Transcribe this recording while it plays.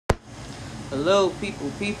Hello,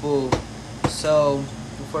 people. So,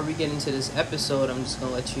 before we get into this episode, I'm just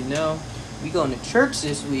going to let you know we going to church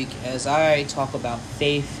this week as I talk about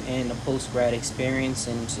faith and the post-grad experience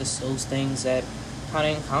and just those things that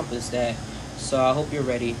kind of encompass that. So, I hope you're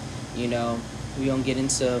ready. We're going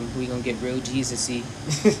to get real Jesus-y.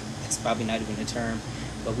 That's probably not even a term,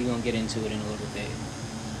 but we're going to get into it in a little bit.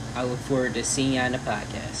 I look forward to seeing you on the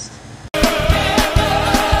podcast.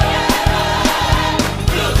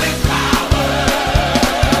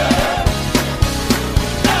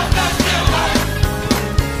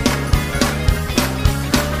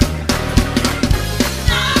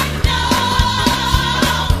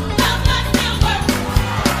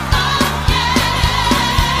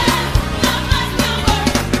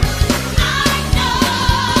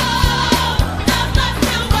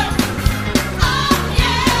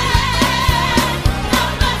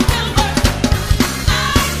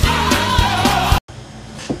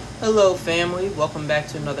 Hello family, welcome back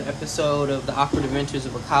to another episode of The Awkward Adventures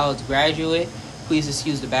of a College Graduate. Please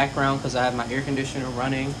excuse the background because I have my air conditioner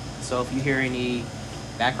running. So if you hear any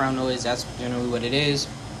background noise, that's generally what it is.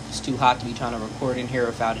 It's too hot to be trying to record in here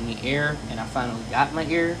without any air, and I finally got my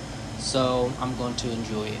air, so I'm going to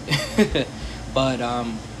enjoy it. But,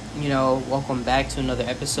 welcome back to another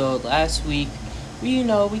episode. Last week, we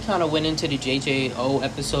kind of went into the JJO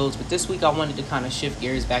episodes, but this week I wanted to kind of shift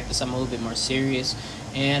gears back to something a little bit more serious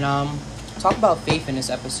and talk about faith in this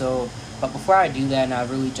episode. But before I do that and I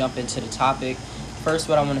really jump into the topic, first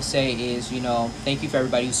what I want to say is, thank you for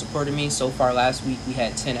everybody who supported me. So far last week we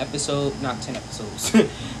had 10 episodes.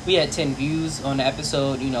 We had 10 views on the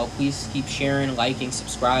episode. Please keep sharing, liking,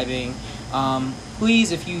 subscribing.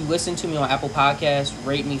 Please, if you listen to me on Apple Podcasts,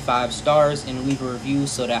 rate me 5 stars and leave a review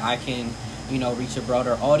so that I can reach a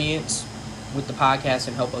broader audience with the podcast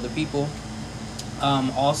and help other people.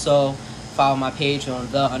 Also, follow my page on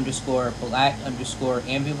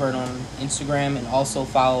the_black_ambivert on Instagram, and also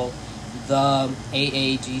follow the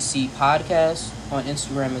AAGC podcast on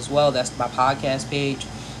Instagram as well. That's my podcast page.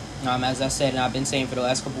 As I said, and I've been saying for the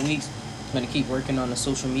last couple weeks, I'm going to keep working on the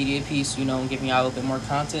social media piece, and giving out a little bit more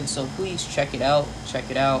content. So please check it out.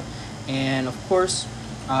 And of course,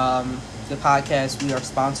 the podcast, we are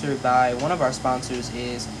sponsored by, one of our sponsors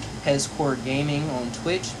is Hezcore Gaming on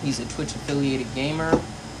Twitch. He's a Twitch affiliated gamer,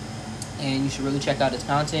 and you should really check out his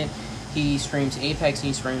content. He streams Apex,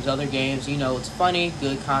 he streams other games. It's funny,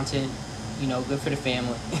 good content, good for the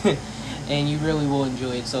family. And you really will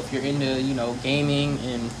enjoy it. So if you're into, gaming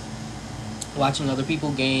and watching other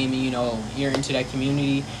people game, and, you're into that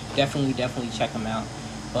community, definitely check him out.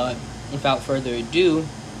 But without further ado,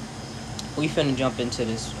 we finna jump into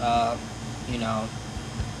this,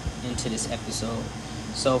 into this episode.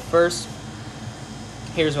 So first,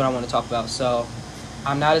 here's what I want to talk about. So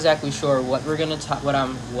I'm not exactly sure what we're gonna talk. When I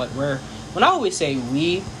always say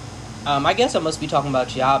we, I guess I must be talking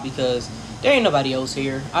about y'all because there ain't nobody else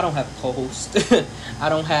here. I don't have a co-host. I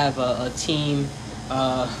don't have a team.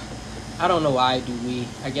 I don't know why I do we.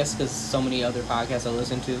 I guess because so many other podcasts I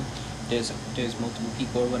listen to, there's multiple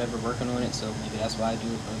people or whatever working on it. So maybe that's why I do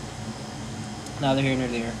it. But neither here nor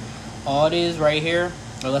there. All it is right here,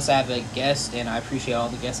 unless I have a guest, and I appreciate all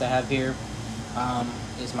the guests I have here,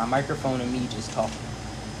 is my microphone and me just talking.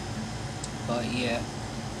 But yeah,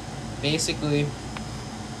 basically,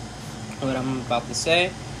 what I'm about to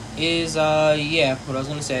say is, what I was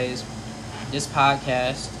going to say is, this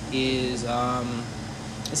podcast is,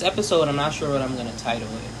 this episode, I'm not sure what I'm going to title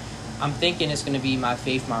it. I'm thinking it's going to be My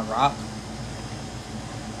Faith, My Rock,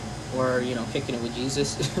 or, Kicking It With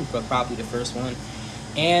Jesus, but probably the first one.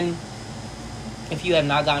 And if you have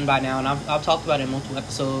not gotten by now, and I've talked about it in multiple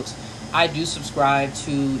episodes, I do subscribe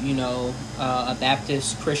to, a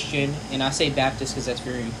Baptist Christian, and I say Baptist because that's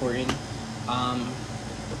very important,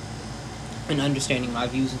 in understanding my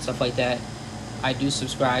views and stuff like that. I do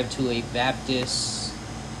subscribe to a Baptist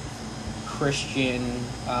Christian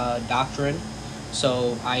doctrine.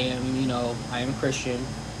 So I am Christian,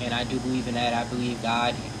 and I do believe in that. I believe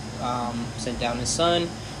God sent down His Son,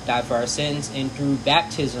 died for our sins, and through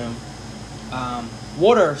baptism,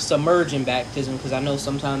 water submerging baptism, because I know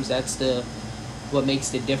sometimes that's what makes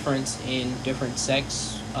the difference in different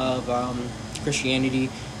sects of Christianity.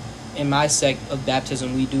 In my sect of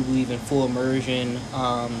baptism, we do believe in full immersion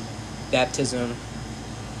baptism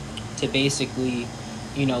to basically,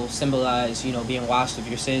 symbolize, being washed of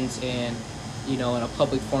your sins, and, in a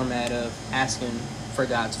public format of asking for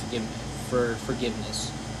God's forgiveness.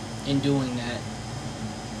 In doing that,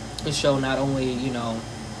 to show not only,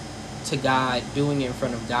 to God, doing it in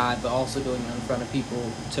front of God, but also doing it in front of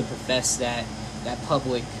people to profess that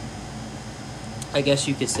public, I guess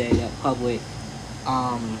you could say, that public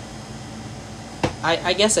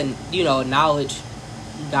I guess, acknowledge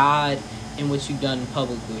God in what you've done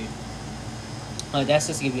publicly. That's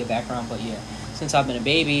just to give you a background, but yeah, since I've been a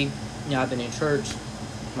baby, I've been in church.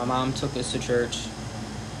 My mom took us to church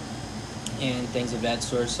and things of that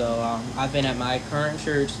sort. So I've been at my current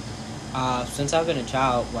church since I've been a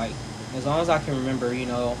child, like as long as I can remember.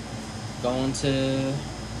 Going to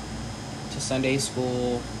Sunday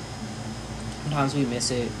school. Sometimes we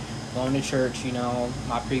miss it. Going to church,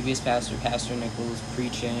 my previous pastor, Pastor Nichols,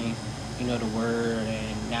 preaching, the word,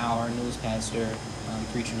 and now our newest pastor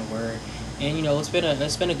preaching the word. And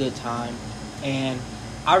it's been a good time. And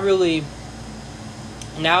I really,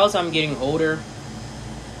 now as I'm getting older,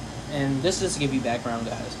 and this is to give you background,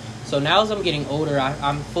 guys. So now as I'm getting older,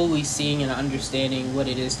 I'm fully seeing and understanding what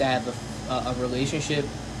it is to have a relationship,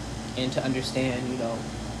 and to understand,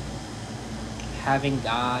 having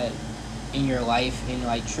God in your life and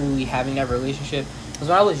like truly having that relationship. Because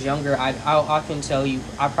when I was younger, I can tell you,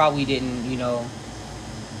 I probably didn't,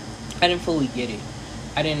 I didn't fully get it.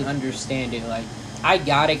 I didn't understand it. Like, I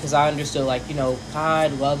got it because I understood, like,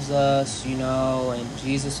 God loves us, and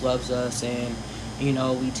Jesus loves us, and,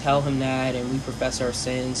 we tell him that, and we profess our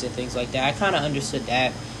sins and things like that. I kind of understood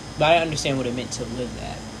that, but I didn't understand what it meant to live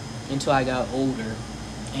that until I got older.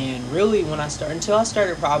 And really, until I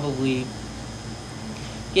started probably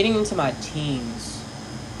getting into my teens,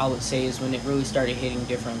 I would say, is when it really started hitting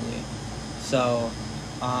differently. So,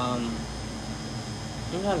 I'm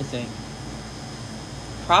trying to think.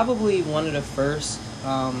 Probably one of the first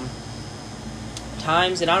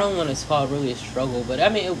times, and I don't want to call it really a struggle, but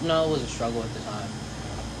it was a struggle at the time.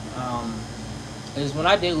 Is when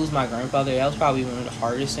I did lose my grandfather. That was probably one of the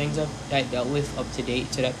hardest things I dealt with up to date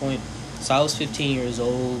to that point. So I was 15 years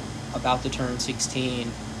old, about to turn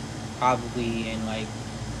 16, probably in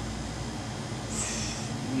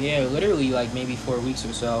literally maybe 4 weeks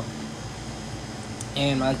or so.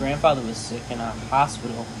 And my grandfather was sick in a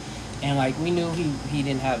hospital, and we knew he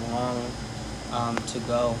didn't have long to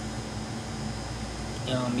go,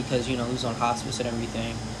 because he was on hospice and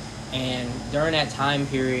everything. And during that time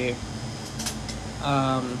period,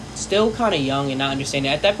 still kind of young and not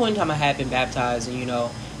understanding. At that point in time, I had been baptized,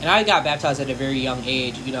 and I got baptized at a very young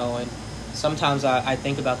age, and sometimes I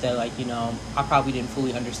think about that, I probably didn't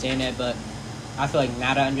fully understand that, but I feel like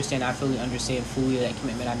now that I fully understand fully that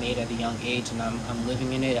commitment I made at a young age, and I'm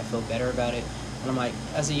living in it. I feel better about it. And I'm like,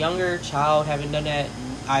 as a younger child, having done that,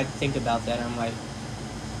 I think about that, and I'm like,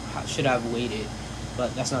 should I have waited?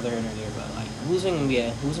 But that's neither here nor there. But losing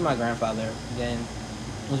my grandfather, then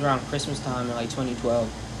it was around Christmas time in 2012.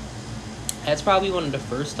 That's probably one of the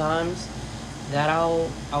first times that I'll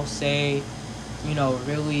say,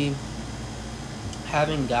 really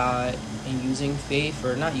having God and using faith,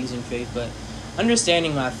 or not using faith, but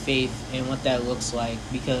understanding my faith and what that looks like,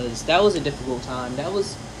 because that was a difficult time. That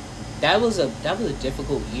was a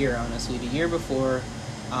difficult year, honestly. The year before,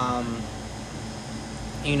 that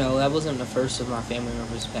wasn't the first of my family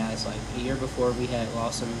members passed. The year before, we had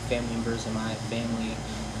lost some family members in my family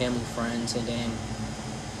friends, and then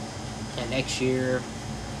that next year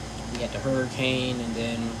we had the hurricane, and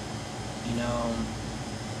then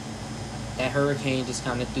that hurricane just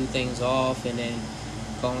kind of threw things off, and then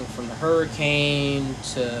going from the hurricane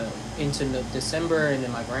into December, and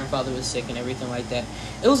then my grandfather was sick and everything like that.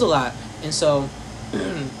 It was a lot. And so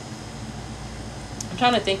I'm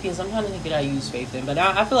trying to think that I use faith in, but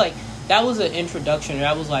I feel like that was an introduction.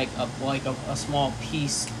 That was a small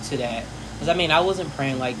piece to that. Because I wasn't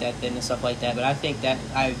praying like that then and stuff like that, but I think that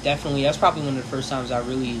that's probably one of the first times I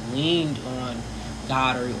really leaned on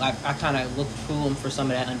God, or I kind of looked through him for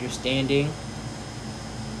some of that understanding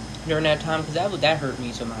during that time, because that hurt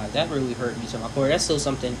me to that really hurt me to my core. That's still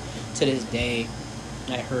something to this day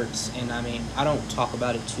that hurts, and I don't talk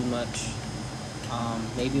about it too much.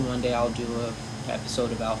 Maybe one day I'll do a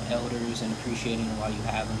episode about elders and appreciating why you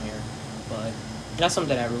have them here, but that's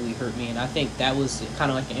something that really hurt me, and I think that was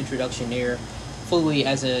kind of like an introduction there, fully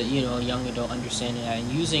as a young adult, understanding that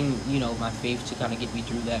and using my faith to kind of get me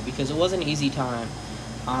through that, because it was an easy time.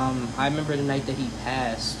 I remember the night that he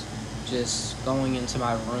passed, just going into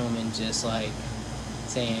my room and just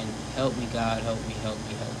saying, "Help me, God, help me, help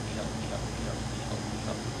me, help me, help me, help me, help me,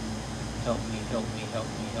 help me, help me, help me, help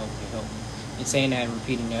me, help me, help me," and saying that and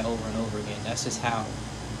repeating that over and over again. That's just how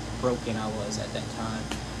broken I was at that time.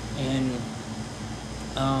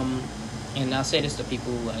 And I'll say this to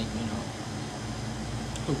people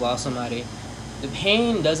who lost somebody. The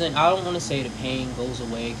pain I don't want to say the pain goes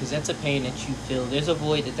away, because that's a pain that you feel. There's a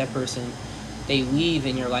void that person, they leave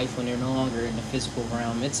in your life when they're no longer in the physical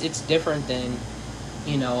realm. It's different than,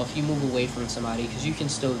 if you move away from somebody, because you can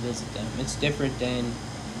still visit them. It's different than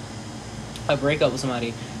a breakup with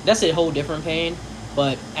somebody, that's a whole different pain.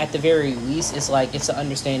 But at the very least, it's like it's an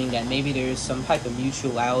understanding that maybe there's some type of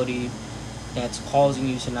mutuality that's causing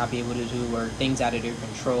you to not be able to do, or things out of their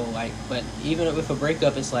control. Like, but even with a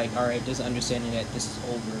breakup, it's like, all right, there's an understanding that this is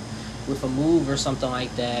over. With a move or something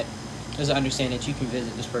like that, there's an understanding that you can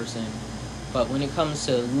visit this person. But when it comes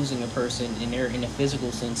to losing a person and they're in a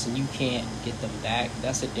physical sense and you can't get them back,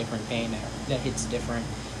 that's a different pain that hits different.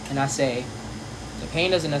 And I say, the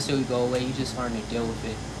pain doesn't necessarily go away, you just learn to deal with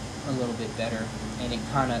it a little bit better. And it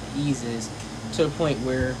kind of eases to the point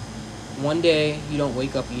where one day you don't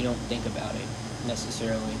wake up and you don't think about it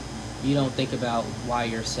necessarily. You don't think about why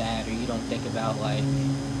you're sad, or you don't think about like,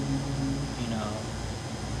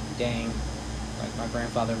 dang, like my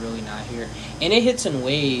grandfather really not here. And it hits in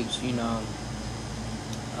waves,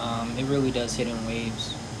 it really does hit in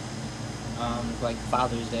waves. Like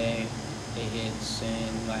Father's Day, it hits,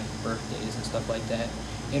 and like birthdays and stuff like that.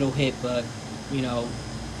 It'll hit, but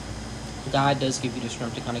God does give you the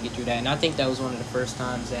strength to kind of get through that. And I think that was one of the first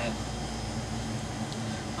times that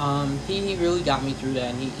he really got me through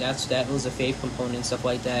that. And that was a faith component and stuff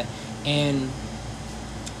like that. And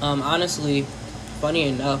honestly, funny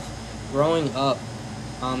enough, growing up,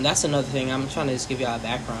 that's another thing. I'm trying to just give y'all a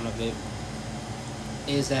background of it.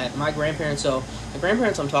 Is that my grandparents? So the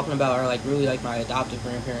grandparents I'm talking about are like really like my adoptive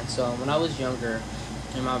grandparents. So when I was younger,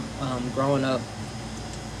 and my growing up,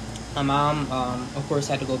 my mom, of course,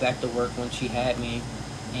 had to go back to work when she had me,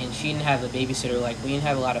 and she didn't have a babysitter. Like, we didn't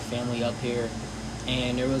have a lot of family up here,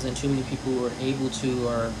 and there wasn't too many people who were able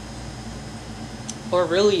to or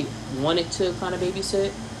really wanted to kind of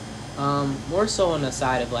babysit. More so on the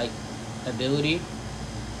side of like ability.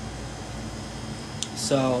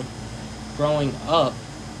 So growing up,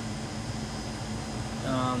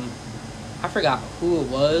 I forgot who it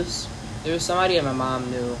was. There was somebody that my mom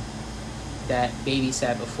knew that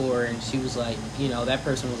babysat before, and she was like, that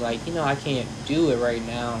person was like, I can't do it right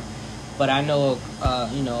now, but I know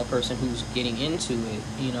a person who's getting into it,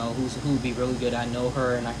 who would be really good. I know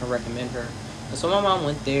her and I can recommend her. And so my mom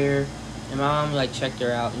went there, and my mom like checked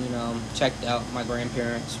her out, checked out my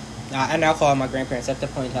grandparents. I now call them my grandparents. At the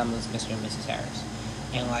point in time, it was Mr. and Mrs. Harris.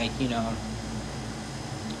 And like,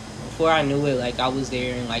 before I knew it, like I was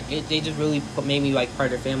there, and like they just really made me like part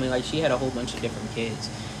of their family. Like, she had a whole bunch of different kids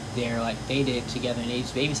there, like they did together, and they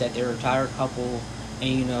just babysat. They're a retired couple,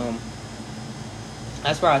 and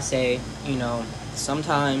that's where I say,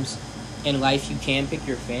 sometimes in life you can pick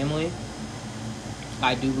your family.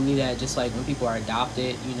 I do believe that, just like when people are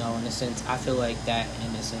adopted, in a sense, I feel like that,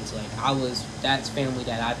 in a sense, like that's family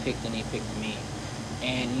that I picked and they picked me.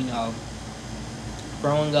 And,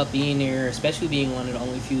 growing up, being there, especially being one of the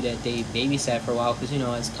only few that they babysat for a while, because,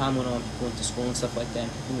 as time went on, people went to school and stuff like that,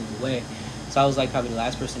 and people moved away. So I was like probably the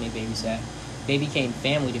last person they babysat. They became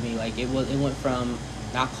family to me. Like, it went from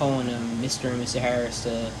not calling them Mr. and Mr. Harris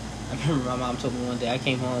to, I remember my mom told me one day, I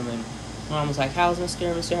came home and my mom was like, how's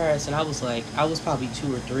Mr. and Mr. Harris? And I was like, I was probably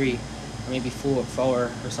 2 or 3, or maybe 4 or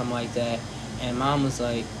something like that. And mom was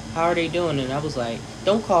like, how are they doing? And I was like,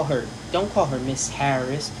 don't call her Miss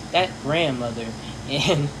Harris, that grandmother.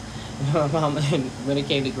 And my mom, when it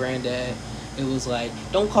came to granddad, it was like,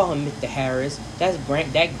 don't call him Mr. Harris, that's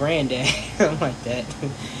that granddad. Something like that.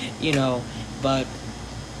 But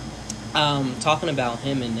talking about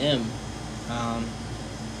him and them,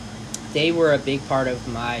 they were a big part of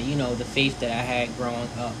my, the faith that I had growing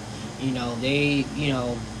up. They,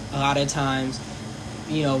 a lot of times,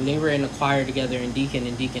 they were in the choir together, in deacon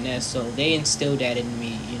and deaconess, so they instilled that in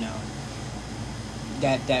me,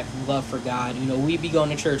 that love for God. We'd be going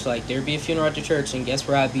to church, like there'd be a funeral at the church, and guess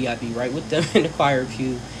where I'd be right with them in the choir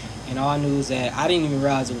pew. And all I knew was that I didn't even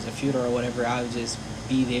realize it was a funeral or whatever. I would just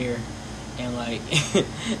be there, and like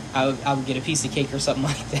I would get a piece of cake or something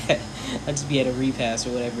like that. I'd just be at a repast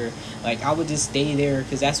or whatever. Like, I would just stay there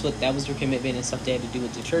because that was their commitment and stuff they had to do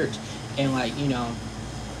with the church. And like,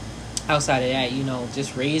 outside of that,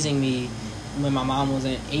 just raising me when my mom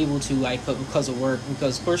wasn't able to, like, because of work,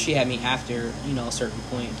 because of course she had me after, a certain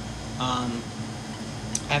point,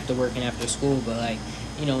 after work and after school, but like,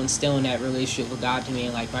 instilling that relationship with God to me,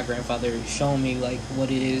 and like my grandfather showing me like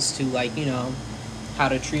what it is to, like, how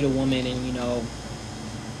to treat a woman, and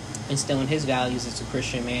instilling his values as a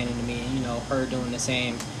Christian man into me, and her doing the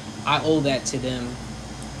same. I owe that to them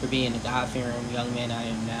for being the God-fearing young man I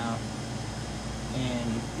am now.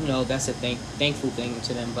 And that's a thankful thing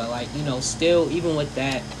to them. But like, still, even with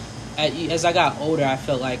that, as I got older, I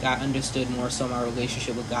felt like I understood more so my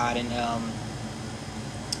relationship with God, and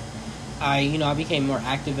I became more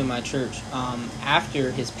active in my church.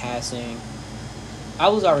 After his passing, I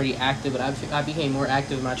was already active, but I became more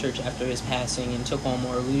active in my church after his passing and took on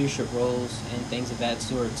more leadership roles and things of that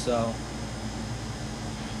sort. So,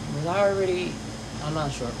 was I already? I'm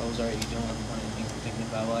not sure if I was already doing one of the things I'm thinking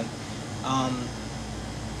about. Like,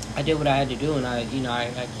 I did what I had to do, and I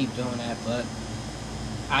keep doing that, but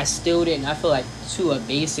I still didn't. I feel like to a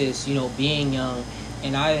basis, being young,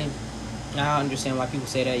 and I understand why people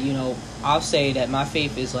say that. I'll say that my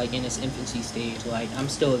faith is like in its infancy stage. Like, I'm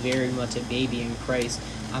still very much a baby in Christ.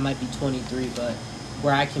 I might be 23, but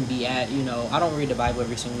where I can be at, I don't read the Bible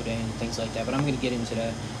every single day and things like that, but I'm going to get into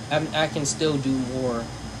that. I can still do more,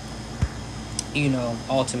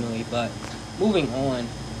 ultimately. But moving on,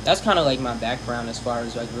 that's kind of like my background as far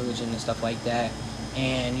as like religion and stuff like that.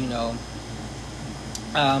 And,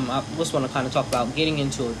 I just want to kind of talk about getting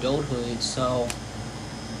into adulthood. So,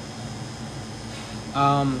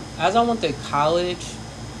 as I went to college,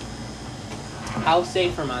 I'll say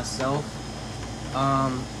for myself,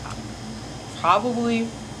 probably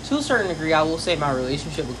to a certain degree, I will say my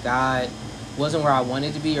relationship with God wasn't where I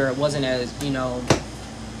wanted to be, or it wasn't as,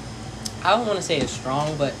 I don't want to say as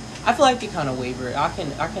strong, but I feel like it kind of wavered. I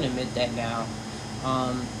can admit that now.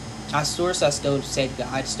 I still said God,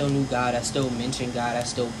 I still knew God, I still mentioned God, I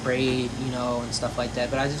still prayed, and stuff like that,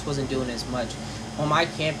 but I just wasn't doing as much on my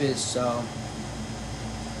campus. So,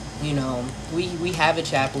 we have a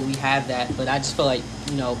chapel, we have that, but I just feel like,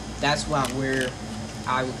 that's where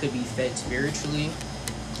I could be fed spiritually.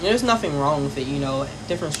 And there's nothing wrong with it,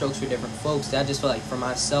 different strokes for different folks. I just feel like for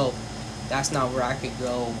myself, that's not where I could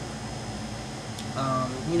go,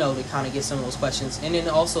 to kind of get some of those questions. And then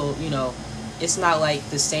also, it's not like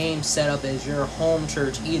the same setup as your home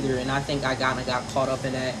church either, and I think I kind of got caught up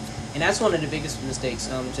in that. And that's one of the biggest mistakes,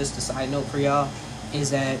 just a side note for y'all,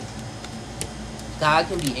 is that God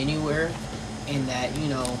can be anywhere, and that,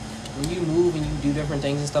 when you move and you do different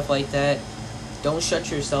things and stuff like that, don't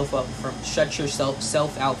shut yourself out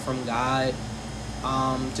from God,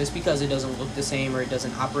 just because it doesn't look the same or it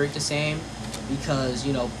doesn't operate the same, because,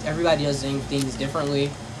 everybody does things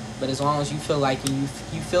differently. But as long as you feel like and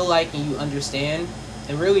you understand,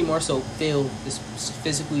 and really more so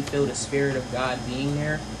physically feel the Spirit of God being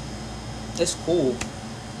there, it's cool.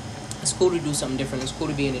 It's cool to do something different. It's cool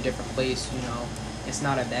to be in a different place, It's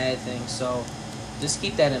not a bad thing. So just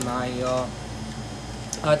keep that in mind, y'all.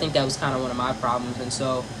 I think that was kind of one of my problems. And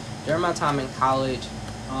so during my time in college,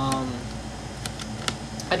 I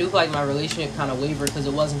do feel like my relationship kind of wavered because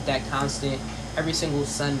it wasn't that constant every single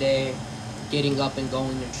Sunday getting up and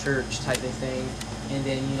going to church type of thing. And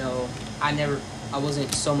then, I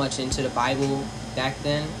wasn't so much into the Bible back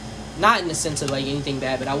then. Not in the sense of like anything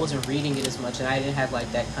bad, but I wasn't reading it as much, and I didn't have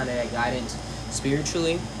like that kind of that guidance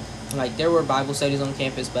spiritually. Like, there were Bible studies on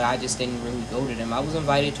campus, but I just didn't really go to them. I was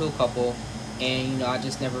invited to a couple, and I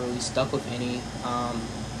just never really stuck with any.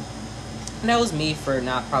 And that was me for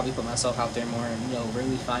not probably put myself out there more and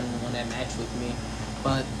really finding the one that matched with me.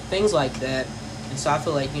 But things like that. And so I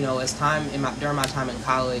feel like as during my time in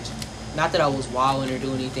college, not that I was wilding or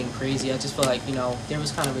doing anything crazy, I just feel like there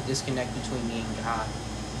was kind of a disconnect between me and God,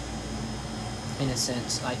 in a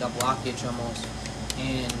sense, like a blockage almost.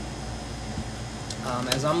 And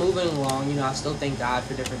as I'm moving along, I still thank God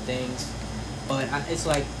for different things, but it's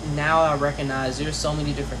like now I recognize there's so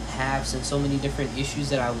many different paths and so many different issues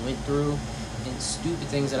that I went through and stupid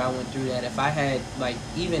things that I went through, that if I had like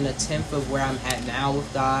even a tenth of where I'm at now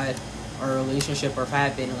with God or a relationship, or if I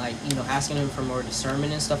had been like asking Him for more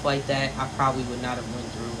discernment and stuff like that, I probably would not have went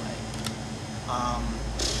through like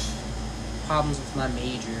problems with my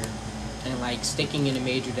major and like sticking in a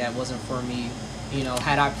major that wasn't for me.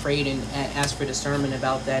 Had I prayed and asked for discernment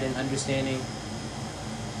about that and understanding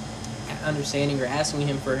or asking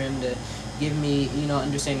Him for Him to give me,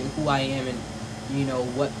 understanding who I am and,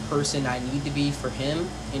 what person I need to be for Him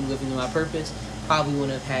in living in my purpose, probably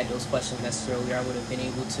wouldn't have had those questions necessarily. I would have been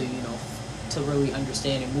able to, to really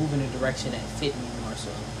understand and move in a direction that fit me more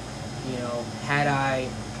so. Had I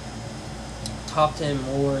talked to Him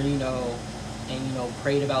more, and,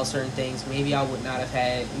 prayed about certain things, maybe I would not have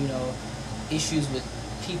had, issues with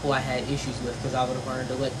people I had issues with, because I would have learned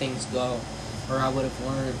to let things go, or I would have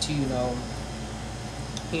learned to,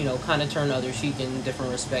 kind of turn the other cheek in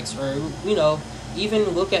different respects, or, even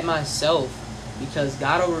look at myself, because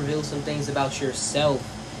God will reveal some things about yourself,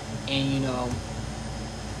 and,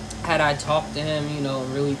 had I talked to Him,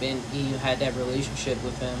 and really had that relationship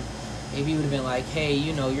with Him, maybe He would have been like, hey,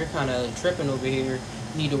 you're kind of tripping over here,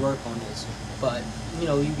 you need to work on this. But, you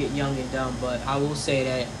get young and dumb. But I will say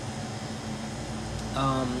that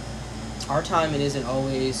our timing isn't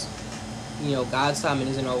always, God's timing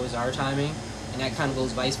isn't always our timing, and that kind of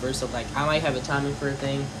goes vice versa. Like, I might have a timing for a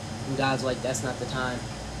thing, And God's like, that's not the time.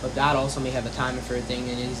 But God also may have a timing for a thing,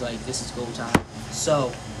 and He's like, this is go time.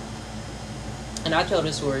 So, and I tell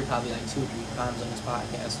this story probably like 2 or 3 times on this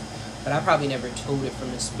podcast, but I probably never told it from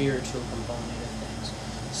the spiritual component of things.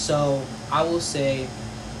 So, I will say,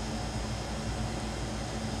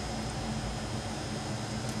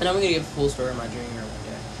 and I'm going to give a full story of my junior year one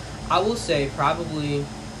day. I will say probably,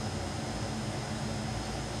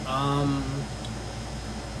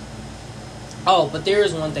 but there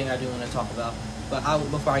is one thing I do want to talk about. But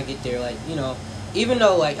before I get there, like, you know, even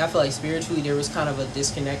though, like, I feel like spiritually there was kind of a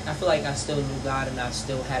disconnect, I feel like I still knew God and I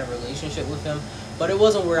still had a relationship with Him, but it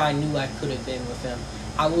wasn't where I knew I could have been with Him.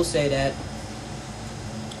 I will say that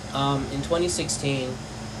in 2016,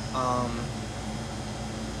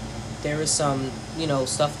 there was some, you know,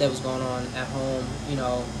 stuff that was going on at home, you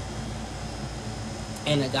know,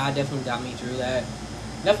 and God definitely got me through that.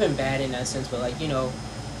 Nothing bad in that sense, but, like, you know,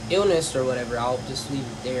 illness or whatever, I'll just leave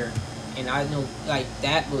it there. And I know, like,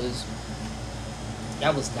 that was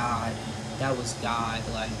God. That was God.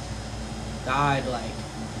 Like, God, like,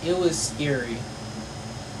 it was scary.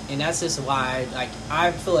 And that's just why, like,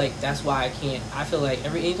 I feel like that's why I feel like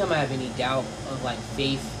anytime I have any doubt of, like,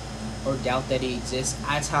 faith or doubt that He exists,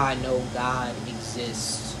 that's how I know God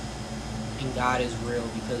exists. And God is real.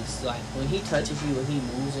 Because, like, when He touches you, when He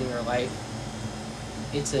moves in your life,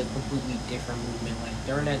 it's a completely different movement. Like,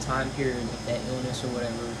 during that time period with that illness or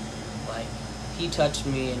whatever, like, He touched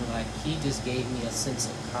me and, like, He just gave me a sense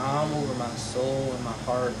of calm over my soul and my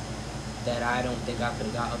heart that I don't think I could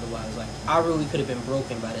have got otherwise. Like, I really could have been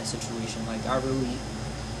broken by that situation. Like, I really,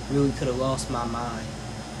 really could have lost my mind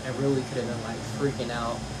and really could have been, like, freaking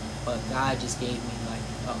out. But God just gave me,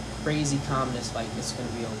 like, a crazy calmness, like, it's going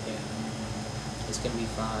to be okay. It's going to be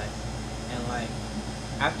fine. And, like,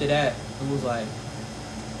 after that, it was like,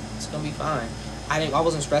 it's going to be fine. I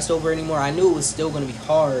wasn't stressed over it anymore. I knew it was still going to be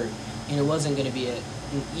hard, and it wasn't going to be an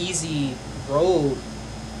easy road,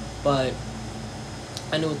 but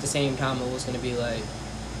I knew at the same time it was going to be like,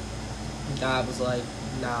 God was like,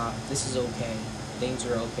 nah, this is okay. Things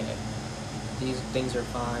are okay. These things are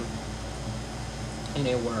fine. And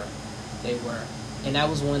they were. And that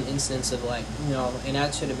was one instance of, like, you know, and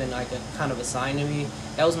that should have been like a kind of a sign to me.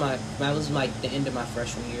 That was like the end of my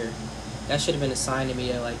freshman year. That should have been a sign to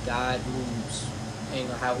me that, like, God moves, and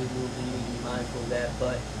how He moves, and you need to be mindful of that.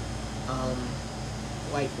 But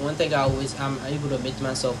like, one thing I'm able to admit to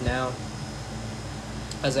myself now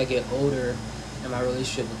as I get older in my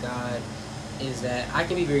relationship with God is that I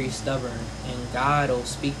can be very stubborn, and God will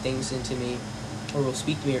speak things into me, or will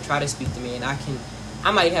speak to me, or try to speak to me, and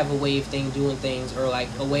I might have a way of doing things, or, like,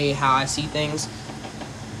 a way how I see things.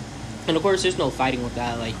 And of course, there's no fighting with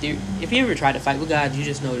God. Like, if you ever try to fight with God, you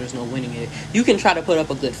just know there's no winning it. You can try to put up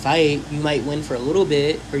a good fight. You might win for a little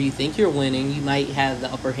bit, or you think you're winning. You might have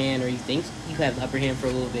the upper hand, or you think you have the upper hand for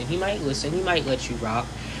a little bit. He might listen. He might let you rock.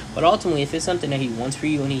 But ultimately, if it's something that He wants for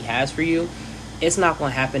you and He has for you, it's not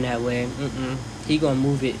going to happen that way. He going to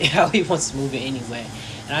move it how He wants to move it anyway.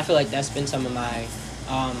 And I feel like that's been some of my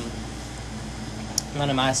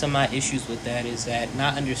issues with that, is that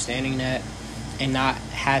not understanding that and not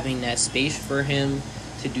having that space for Him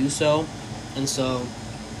to do so. And so,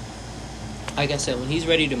 like I said, when He's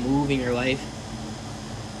ready to move in your life,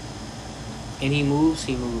 and He moves,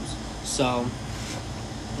 He moves. So,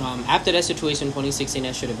 after that situation in 2016,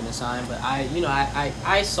 that should have been a sign. But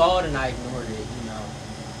I saw it and I ignored it. You know,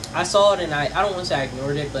 I saw it and I don't want to say I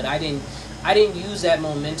ignored it, but I didn't use that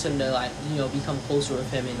momentum to, like, you know, become closer with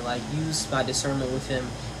Him and, like, use my discernment with Him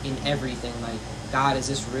in everything. Like, God, is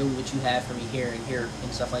this really what You have for me here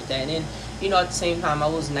and stuff like that? And then, you know, at the same time, I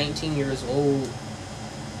was 19 years old,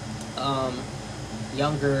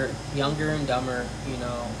 younger and dumber, you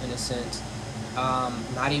know, in a sense.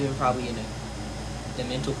 Not even probably in the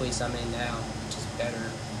mental place I'm in now, which is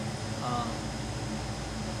better.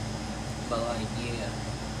 But, like, yeah.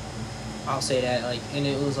 I'll say that, like, and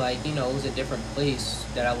it was like, you know, it was a different place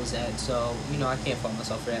that I was at, so, you know, I can't fault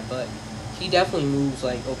myself for that, but He definitely moves,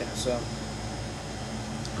 like, okay, so,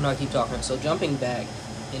 I'm not keep talking, so jumping back,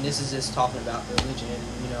 and this is just talking about religion,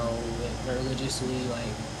 you know, religiously, like,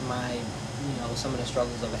 you know, some of the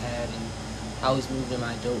struggles I've had, and how He's moved in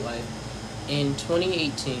my adult life. In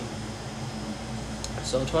 2018,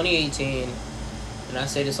 and I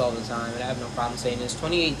say this all the time, and I have no problem saying this,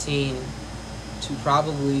 2018 to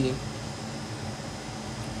probably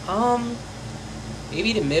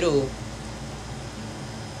maybe the middle,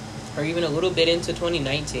 or even a little bit into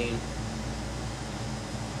 2019,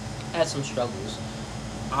 I had some struggles.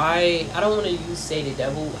 I don't want to say the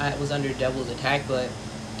devil, I was under the devil's attack, but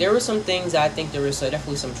there were some things that I think there was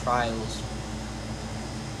definitely some trials.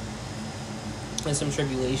 and some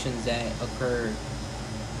tribulations that occurred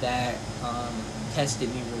that tested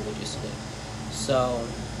me religiously. So,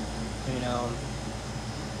 you know,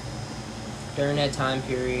 during that time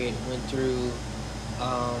period, went through,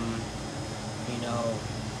 you know,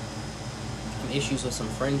 some issues with some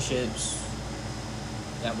friendships.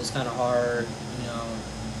 That was kind of hard. You know,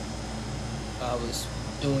 I was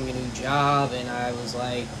doing a new job, and I was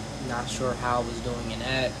like not sure how I was doing in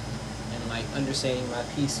that, and like understanding my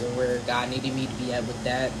piece and where God needed me to be at with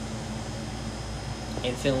that,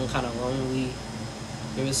 and feeling kind of lonely.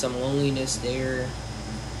 There was some loneliness there.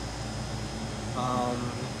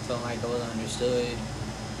 Feeling like I wasn't understood.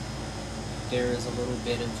 There was a little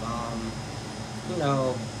bit of you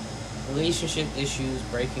know, relationship issues,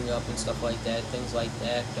 breaking up and stuff like that, things like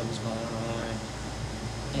that was going on.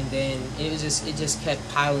 And then it just kept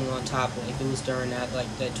piling on top. Like it was during that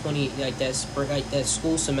that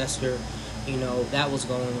school semester, you know, that was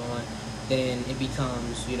going on. Then it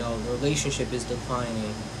becomes, you know, the relationship is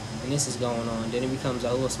declining, and this is going on. Then it becomes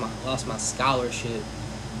I lost my scholarship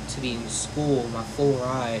to be in school, my full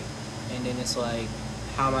ride, and then it's like,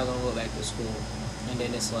 how am I gonna go back to school? And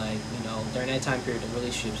then it's like, you know, during that time period, the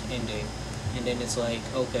relationship's ending, and then it's like,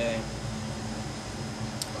 okay,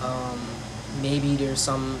 maybe there's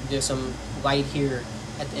some light here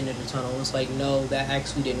at the end of the tunnel. It's like, no, that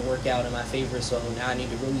actually didn't work out in my favor, so now I need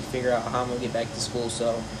to really figure out how I'm gonna get back to school.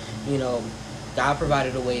 So, you know, God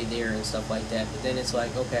provided a way there and stuff like that. But then it's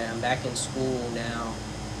like, okay, I'm back in school now,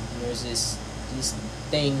 and there's these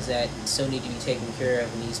things that still need to be taken care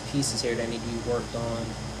of, and these pieces here that need to be worked on,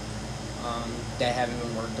 that haven't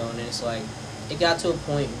been worked on. And it's like, it got to a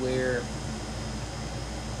point where,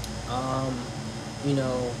 you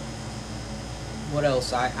know, what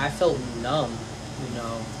else? I felt numb, you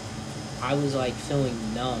know. I was like feeling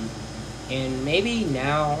numb. And maybe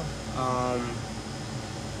now,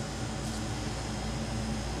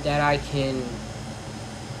 that I can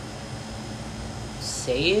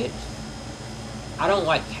say it, I don't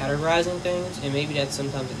like categorizing things, and maybe that's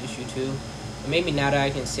sometimes an issue too. And maybe now that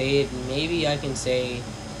I can say it, maybe I can say,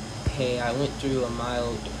 hey, I went through a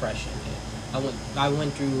mild depression. I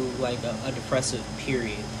went through like a depressive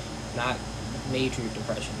period, not major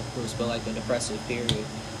depression, of course, but like a depressive period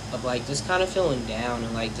of like just kind of feeling down,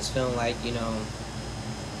 and like just feeling like, you know,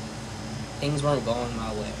 things weren't going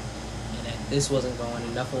my way, and that this wasn't going,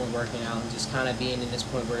 and nothing was working out, and just kind of being in this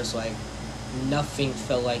point where it's like nothing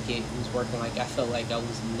felt like it was working. Like I felt like I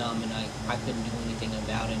was numb, and I couldn't do anything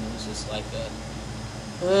about it. And it was just like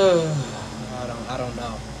I don't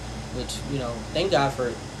know. Which, you know, thank God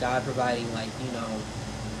for God providing, like, you know,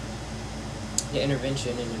 the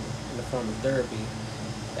intervention in the form of therapy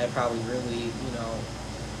that probably really, you know,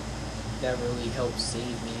 that really helped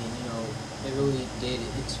save me. And, you know, it really did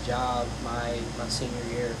its job my senior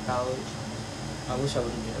year of college. I wish I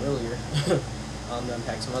would have done it earlier. To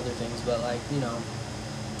unpack some other things, but like, you know,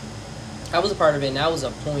 I was a part of it, and that was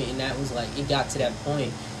a point, and that was like, it got to that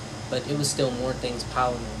point, but it was still more things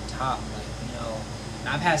piling on top. Like, you know,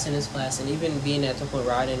 not passing this class, and even being at the point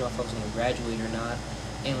where I didn't know if I was going to graduate or not.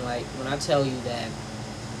 And like, when I tell you that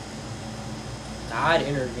God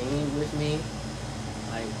intervened with me,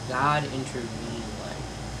 like God intervened, like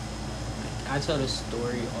I tell this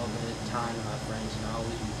story all the time to my friends, and I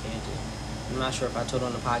always recant it. I'm not sure if I told it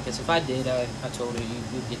on the podcast. If I did, I told it,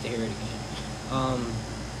 you'd get to hear it again.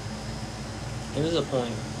 There was a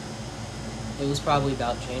point, it was probably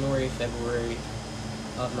about January, February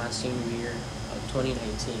of my senior year of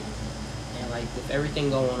 2019. And like, with everything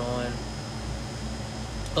going on,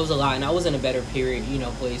 it was a lot. And I was in a better period, you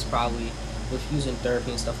know, place probably with using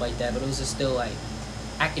therapy and stuff like that. But it was just still like,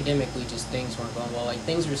 academically, just things weren't going well. Like,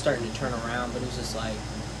 things were starting to turn around, but it was just like,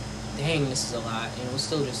 dang, this is a lot. And it was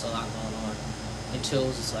still just a lot going on. Until it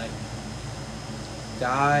was just like,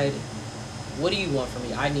 God, what do you want from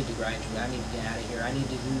me? I need to graduate. I need to get out of here. I need to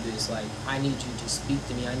do this. Like, I need you to speak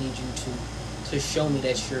to me. I need you to show me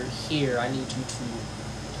that you're here. I need you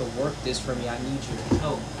to work this for me. I need your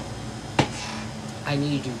help. I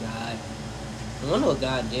need you, God. And I wonder what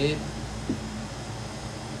God did.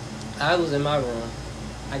 I was in my room.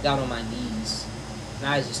 I got on my knees, and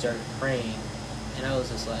I just started praying. And I was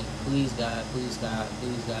just like, please God, please God,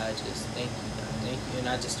 please God, just thank you, God, thank you. And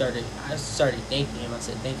I started thanking him. I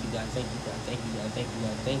said, thank you, God, thank you, God, thank you, God, thank you,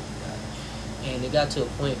 God, thank you, God. And it got to a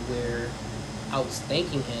point where I was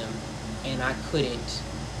thanking him, and I couldn't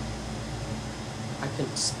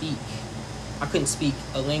speak. I couldn't speak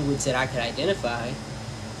a language that I could identify.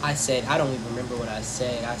 I said, I don't even remember what I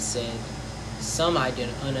said. I said some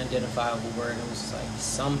unidentifiable word. It was like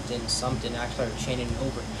something. I started chaining it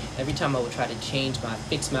over. Every time I would try to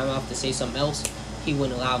fix my mouth to say something else, he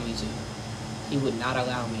wouldn't allow me to. He would not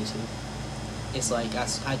allow me to. It's like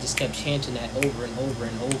I just kept chanting that over and over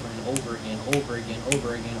and over and over again, over again,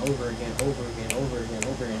 over again, over again, over again, over again,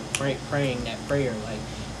 over again, praying that prayer. Like,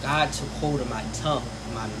 God took hold of my tongue,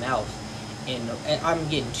 my mouth, and I'm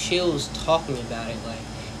getting chills talking about it. Like,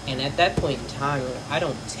 and at that point in time, I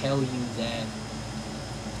don't tell you that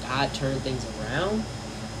God turned things around.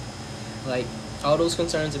 Like, all those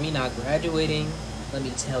concerns of me not graduating, let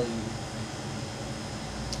me tell you,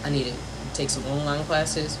 I needed to take some online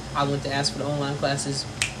classes. I went to ask for the online classes.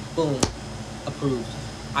 Boom, approved.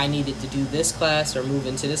 I needed to do this class or move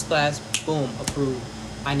into this class. Boom, approved.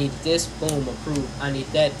 I needed this. Boom, approved. I need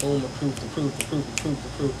that. Boom, approved, approved, approved, approved,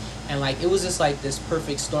 approved. And like, it was just like this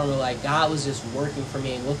perfect storm of like, God was just working for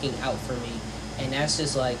me and looking out for me. And that's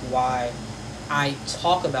just like why I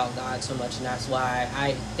talk about God so much, and that's why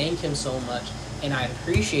I thank him so much, and I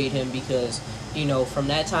appreciate him, because, you know, from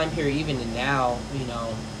that time period even to now, you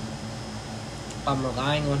know, I'm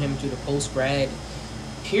relying on him through the post-grad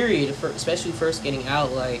period, especially first getting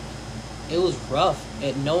out. Like, it was rough.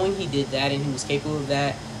 And knowing he did that and he was capable of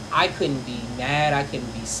that, I couldn't be mad. I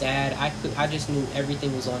couldn't be sad. I just knew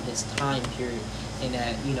everything was on his time period. And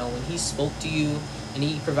that, you know, when he spoke to you and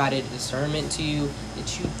he provided discernment to you,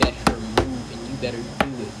 that you better move and you better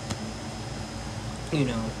do it. You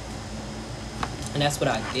know. And that's what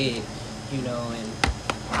I did, you know, and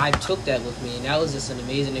I took that with me, and that was just an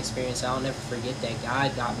amazing experience. I'll never forget that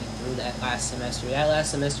God got me through that last semester. That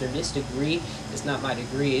last semester, this degree is not my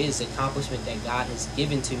degree. It is an accomplishment that God has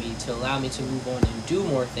given to me to allow me to move on and do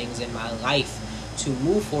more things in my life, to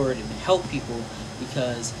move forward and help people,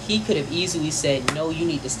 because he could have easily said, no, you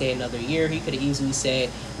need to stay another year. He could have easily said,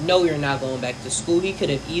 no, you're not going back to school. He could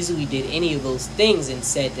have easily did any of those things and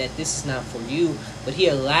said that this is not for you, but he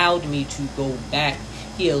allowed me to go back.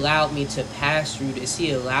 He allowed me to pass through this.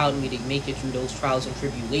 He allowed me to make it through those trials and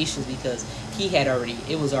tribulations, because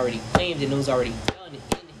it was already claimed and it was already done in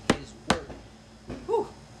his word. Whew.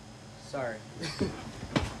 Sorry.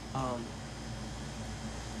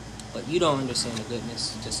 But you don't understand the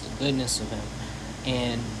goodness, just the goodness of him.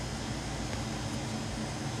 And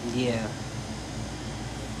yeah,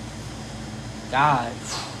 God.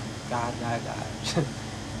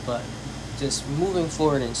 But just moving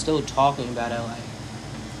forward and still talking about it, like,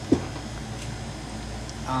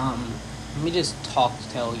 let me just tell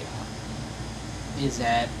y'all, is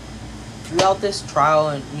that throughout this trial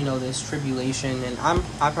and, you know, this tribulation, and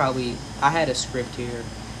I had a script here,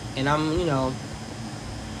 and I'm, you know,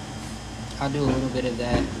 I'll do a little bit of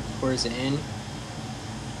that towards the end,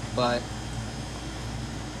 but I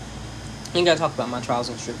think I talked about my trials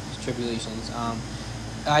and tribulations.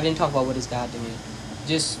 I didn't talk about what is God to me.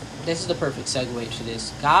 This is the perfect segue to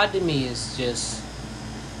this. God to me is just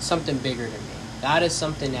something bigger than me. God is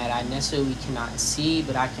something that I necessarily cannot see,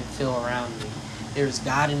 but I can feel around me. There's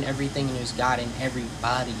God in everything, and there's God in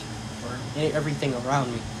everybody, or everything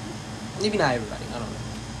around me. Maybe not everybody, I don't know.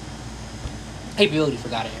 Capability for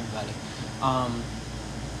God in everybody.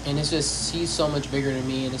 And it's just, he's so much bigger than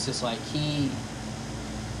me, and it's just like, he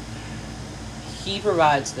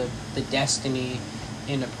provides the destiny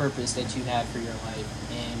and the purpose that you have for your life.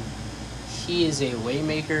 And he is a way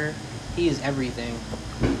maker. He is everything.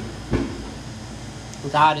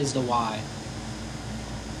 God is the why.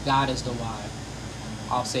 God is the why.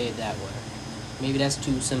 I'll say it that way. Maybe that's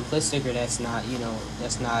too simplistic, or that's not, you know,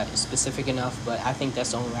 that's not specific enough, but I think that's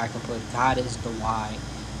the only way I can put it. God is the why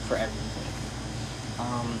for everything.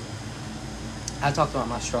 I talked about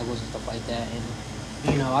my struggles and stuff like that,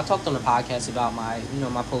 and, you know, I talked on the podcast about my, you know,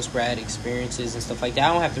 my post-grad experiences and stuff like that.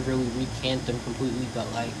 I don't have to really recant them completely,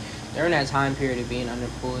 but, like, during that time period of being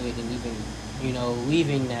unemployed and even, you know,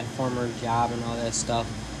 leaving that former job and all that stuff,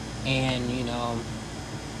 and, you know,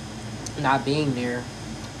 not being there,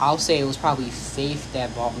 I'll say it was probably faith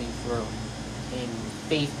that brought me through, and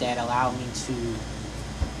faith that allowed me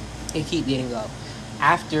to keep getting up.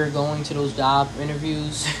 After going to those job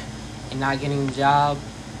interviews and not getting a job,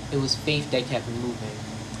 it was faith that kept me moving.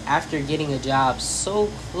 After getting a job so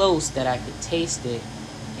close that I could taste it,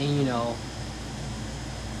 and, you know,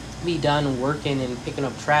 be done working and picking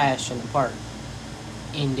up trash in the park,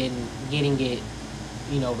 and then getting it,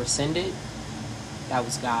 you know, rescinded, that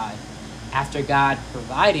was God. After God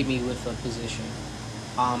provided me with a position,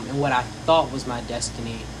 and what I thought was my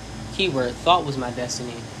destiny, keyword, thought was my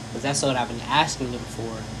destiny, because that's what I've been asking him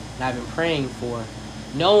for, and I've been praying for,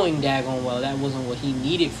 knowing daggone well that wasn't what he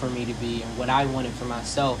needed for me to be and what I wanted for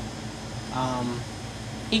myself.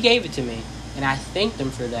 He gave it to me, and I thanked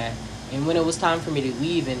him for that. And when it was time for me to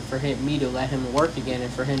leave and for me to let him work again,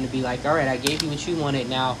 and for him to be like, all right, I gave you what you wanted,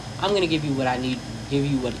 now I'm going to give you what I need, give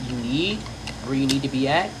you what you need, where you need to be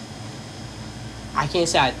at. I can't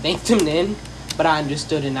say I thanked him then, but I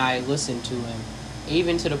understood and I listened to him.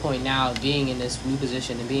 Even to the point now of being in this new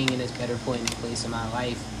position and being in this better point and place in my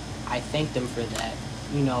life, I thanked him for that.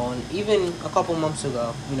 And even a couple months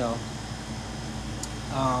ago,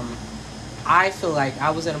 I feel like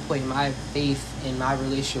I was at a point in my faith in my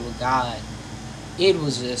relationship with God. It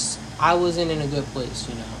was just, I wasn't in a good place,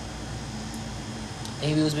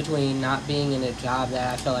 Maybe it was between not being in a job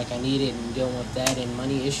that I felt like I needed and dealing with that and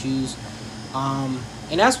money issues. And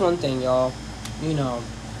that's one thing, y'all.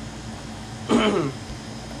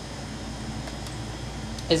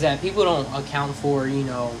 Is that people don't account for,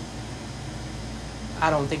 I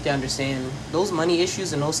don't think they understand those money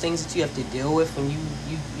issues and those things that you have to deal with when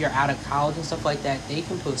you're out of college and stuff like that. They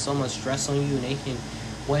can put so much stress on you and they can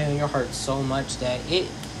weigh on your heart so much that it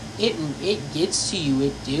gets to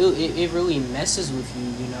you. It really messes with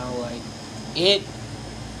you, like it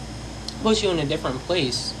puts you in a different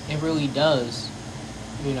place. It really does,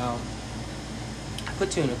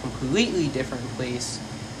 Put you in a completely different place,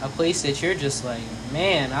 a place that you're just like,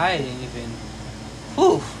 man, I didn't even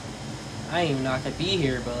know I could be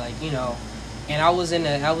here, but and I was in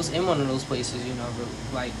one of those places,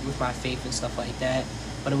 like with my faith and stuff like that.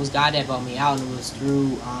 But it was God that brought me out, and it was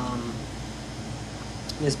through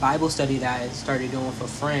this Bible study that I started doing with a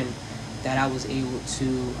friend that I was able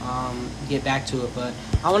to get back to it. But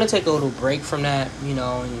I want to take a little break from that,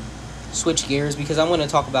 and switch gears because I want to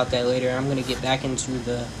talk about that later. I'm going to get back into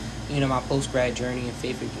the, my post-grad journey and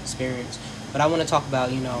faith experience. But I want to talk about,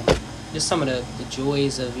 just some of the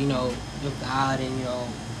joys of, of God and,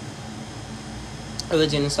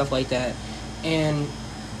 religion and stuff like that. And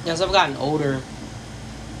as I've gotten older,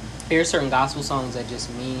 there are certain gospel songs that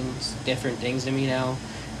just means different things to me now,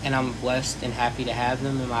 and I'm blessed and happy to have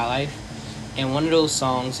them in my life. And one of those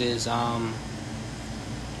songs is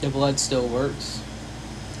The Blood Still Works.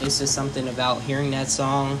 It's just something about hearing that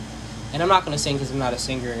song, and I'm not going to sing because I'm not a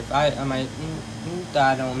singer. If I'm not even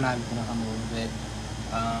going to hum a little bit,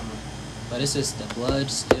 but it's just The Blood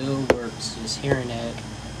Still Works, just hearing that,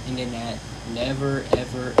 and then that never,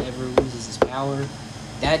 ever, ever loses its power.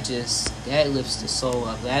 That lifts the soul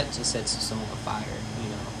up. That just sets the soul on fire,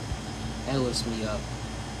 That lifts me up.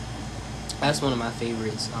 That's one of my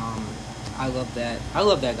favorites. I love that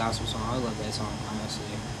gospel song. I love that song, honestly.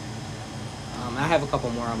 I have a couple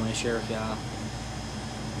more I'm going to share with y'all.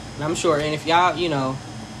 And I'm sure, and if y'all,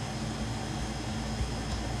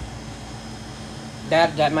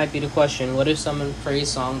 that might be the question. What are some of the praise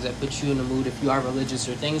songs that put you in the mood if you are religious,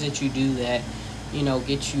 or things that you do that,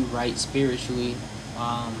 get you right spiritually,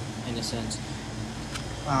 in a sense.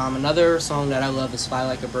 Another song that I love is Fly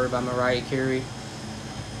Like a Bird by Mariah Carey.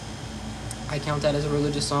 I count that as a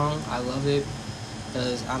religious song. I love it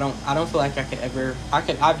because I don't feel like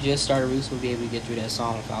I've just started recently be able to get through that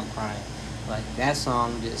song without crying. Like, that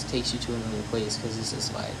song just takes you to another place because it's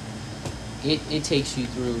just like, it takes you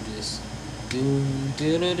through just doom,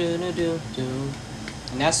 doom, doom, doom, doom, doom.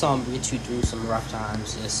 And that song gets you through some rough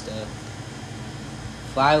times. Just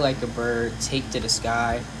Fly Like a Bird, Take to the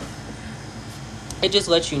Sky. It just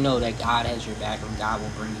lets you know that God has your back and God will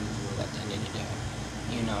bring you through at the end of the day.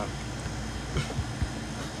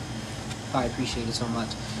 I appreciate it so much.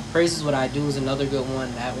 Praise Is What I Do is another good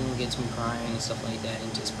one. That one gets me crying and stuff like that,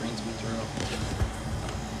 and just brings me through.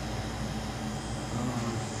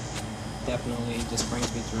 Definitely just brings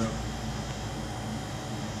me through.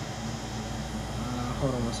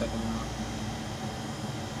 Hold on one second now.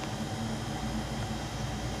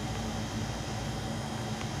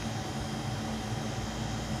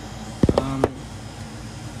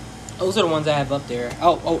 Those are the ones I have up there.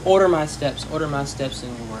 Oh, Order My Steps in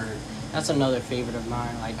Your Word. That's another favorite of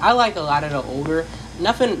mine. Like, I like a lot of the older.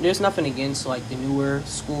 There's nothing against like the newer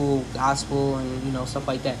school gospel and stuff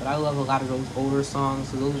like that. But I love a lot of those older songs.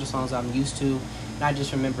 So those are the songs I'm used to. And I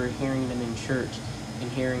just remember hearing them in church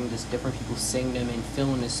and hearing just different people sing them and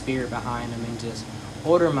feeling the spirit behind them and just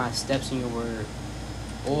order my steps in your word.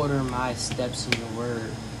 Order my steps in your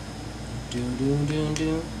word. Do do do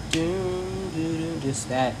do do do. Just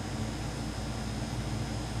that.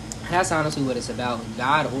 That's honestly what it's about.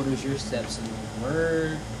 God orders your steps in your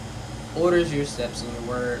word. Orders your steps in your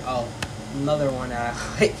word. Oh, another one that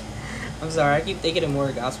I like. I'm sorry, I keep thinking of more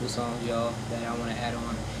gospel songs, y'all, that I want to add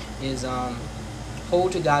on. Is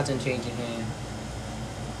Hold to God's Unchanging Hand.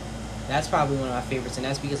 That's probably one of my favorites, and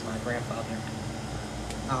that's because of my grandfather.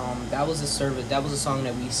 That was a service. That was a song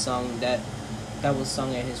that we sung. That was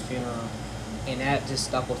sung at his funeral, and that just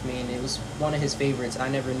stuck with me. And it was one of his favorites. I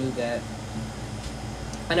never knew that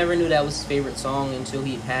was his favorite song until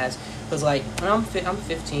he passed. Because, like, when I'm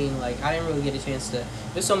 15, like, I didn't really get a chance to...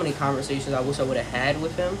 There's so many conversations I wish I would have had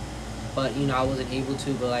with him. but I wasn't able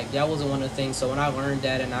to. But like that wasn't one of the things. So when I learned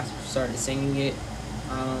that and I started singing it,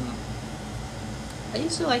 I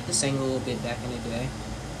used to like to sing a little bit back in the day.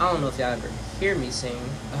 I don't know if y'all ever hear me sing.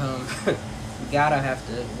 God, I have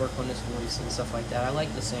to work on this voice and stuff like that. I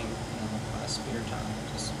like to sing, my spare time,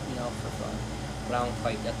 just for fun. But I don't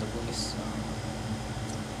quite get the voice.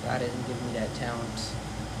 God didn't give me that talent,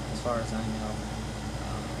 as far as I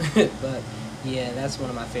know. But yeah, that's one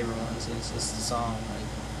of my favorite ones. It's just the song. Like,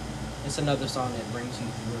 it's another song that brings you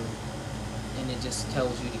through, and it just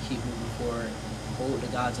tells you to keep moving forward. Hold the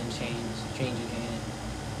God's unchanging hand.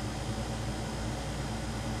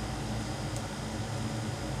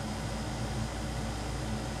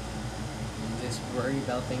 Worry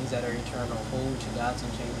about things that are eternal. Hold to God's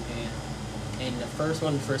unchanging hand. And the first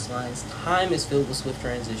line is, time is filled with swift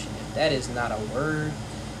transition. If that is not a word,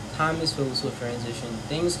 time is filled with swift transition.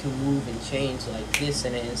 Things can move and change like this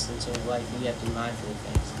in an instance of life, and you have to be mindful of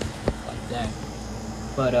things like that.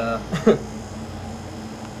 But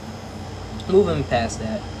moving past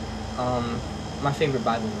that, my favorite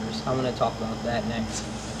Bible verse, I want to talk about that next.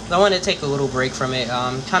 I want to take a little break from it,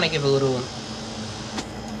 kind of give a little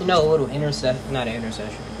not an intercession,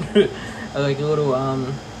 like a little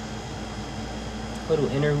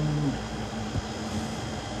interlude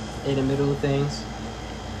in the middle of things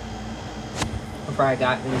before I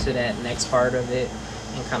got into that next part of it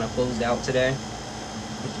and kind of closed out today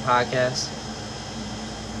with the podcast.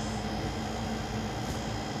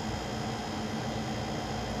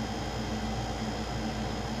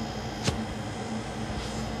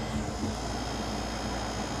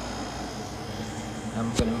 I'm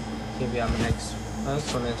gonna give you my next. I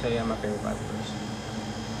just want to tell you my favorite Bible verse.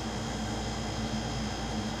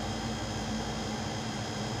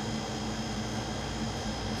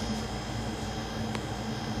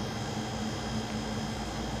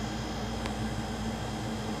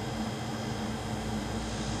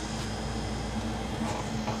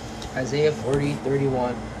 Isaiah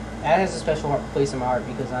 40:31. That has a special place in my heart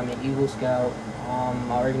because I'm an Eagle Scout.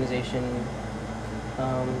 My organization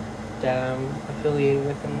that I'm affiliated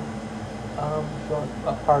with and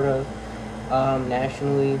a part of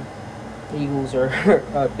nationally. Eagles are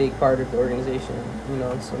a big part of the organization.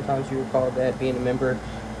 Sometimes you recall that being a member.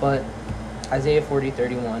 But Isaiah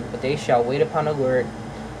 40:31. But they shall wait upon the Lord.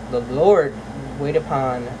 The Lord wait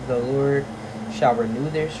upon the Lord shall renew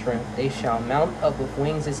their strength. They shall mount up with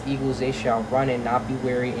wings as eagles. They shall run and not be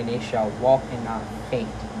weary, and they shall walk and not faint.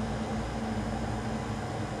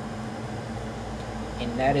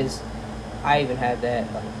 And that is, I even had that.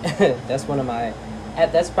 That's one of my.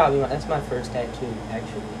 That's my first tattoo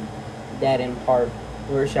actually. That in part,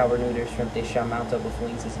 Lord shall renew their strength. They shall mount up with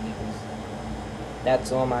wings as eagles. That's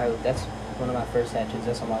one of my first tattoos.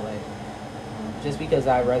 That's on my leg. Just because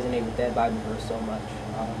I resonate with that Bible verse so much.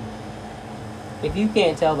 If you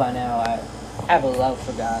can't tell by now, I have a love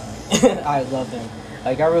for God. I love Him.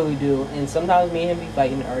 Like, I really do. And sometimes me and Him be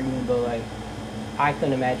fighting and arguing, but, like, I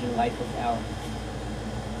couldn't imagine life without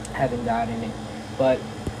having God in it. But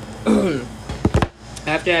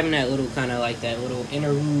after having that little kind of like that little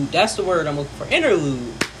interlude, that's the word I'm looking for,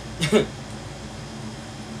 interlude.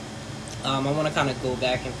 I want to kind of go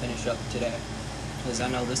back and finish up today, because I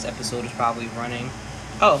know this episode is probably running.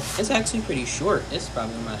 Oh, it's actually pretty short. It's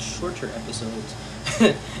probably one of my shorter episodes.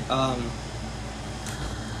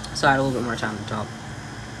 So I had a little bit more time to talk.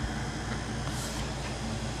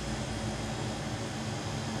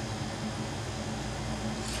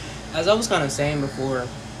 As I was kind of saying before,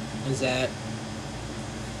 is that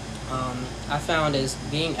I found as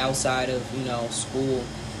being outside of, school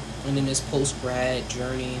and in this post-grad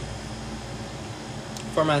journey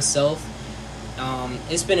for myself,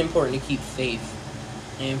 it's been important to keep faith.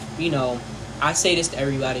 And, I say this to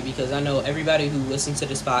everybody because I know everybody who listens to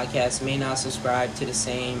this podcast may not subscribe to the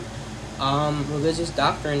same religious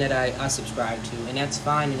doctrine that I subscribe to. And that's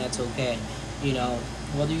fine and that's okay.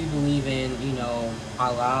 Whether you believe in,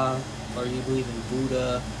 Allah, or you believe in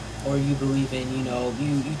Buddha, or you believe in,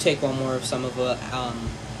 you take on more of some of the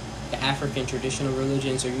African traditional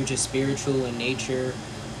religions, or you're just spiritual in nature,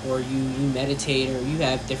 or you meditate, or you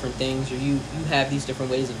have different things, or you have these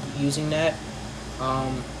different ways of using that.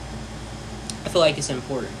 I feel like it's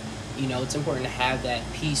important. It's important to have that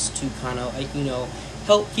peace to kind of like,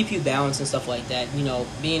 help keep you balanced and stuff like that.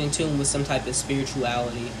 Being in tune with some type of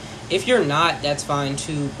spirituality. If you're not, that's fine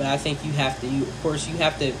too. But I think you have to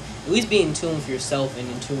at least be in tune with yourself and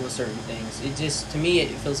in tune with certain things. It just, to me,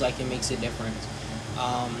 it feels like it makes a difference.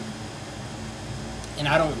 And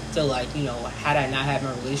I don't feel like, had I not had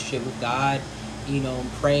my relationship with God,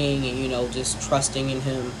 praying and, just trusting in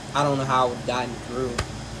Him, I don't know how I would have gotten through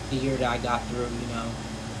the year that I got through,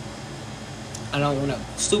 I don't want to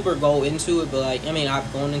super go into it, but like I mean,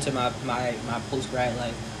 I've gone into my post grad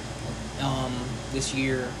life this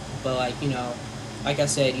year, but like like I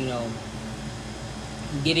said,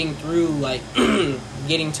 getting through like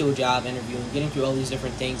getting to a job interview and getting through all these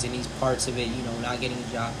different things and these parts of it, not getting a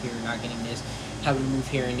job here, not getting this, having to move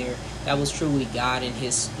here and there. That was truly God and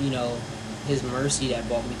His His mercy that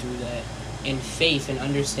brought me through that, and faith and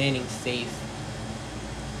understanding faith.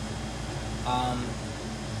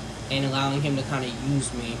 And allowing Him to kind of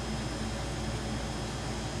use me,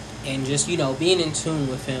 and just being in tune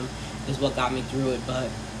with Him is what got me through it. But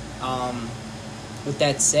with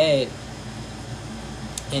that said,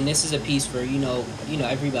 and this is a piece for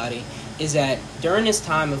everybody, is that during this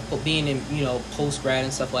time of being in post grad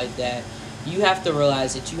and stuff like that, you have to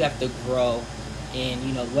realize that you have to grow, and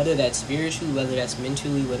whether that's spiritually, whether that's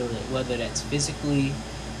mentally, whether that's physically,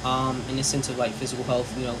 in the sense of like physical health,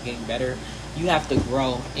 getting better. You have to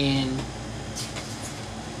grow, and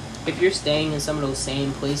if you're staying in some of those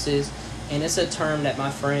same places, and it's a term that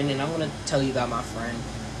my friend, and I'm going to tell you about my friend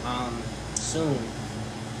soon,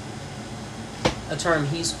 a term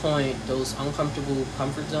he's coined, those uncomfortable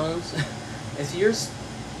comfort zones.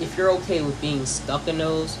 if you're okay with being stuck in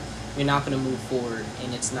those, you're not going to move forward,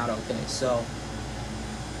 and it's not okay. So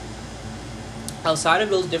outside of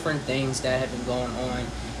those different things that have been going on,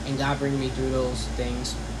 and God bringing me through those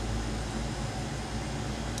things,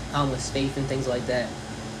 with faith and things like that,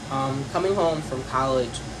 coming home from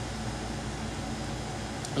college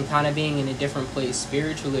and kind of being in a different place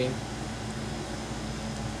spiritually,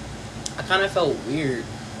 I kind of felt weird,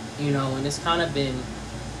 and it's kind of been,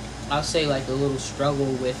 I'll say, like a little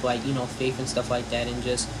struggle with like faith and stuff like that, and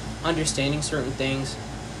just understanding certain things,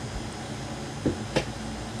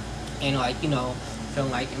 and like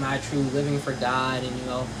feeling like, am I truly living for God?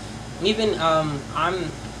 And even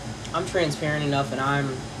I'm transparent enough, and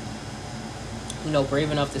I'm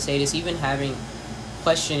brave enough to say this, even having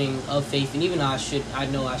questioning of faith, and even though I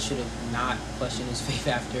know I should have not questioned his faith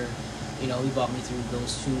after he brought me through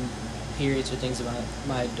those 2 periods or things about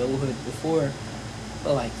my adulthood before,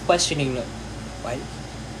 but like questioning like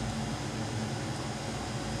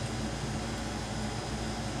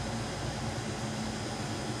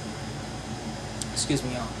excuse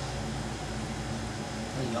me, y'all.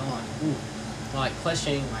 Yawn. Ooh. Like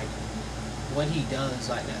questioning like what he does,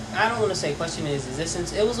 like that. I don't want to say questioning his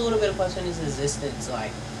existence. It was a little bit of questioning his existence,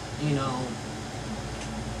 like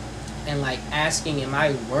and like asking, am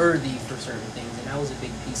I worthy for certain things? And that was a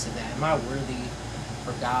big piece of that. Am I worthy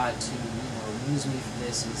for God to use me for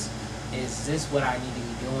this? Is this what I need to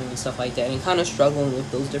be doing and stuff like that? And kind of struggling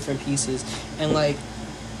with those different pieces. And like,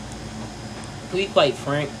 to be quite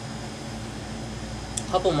frank,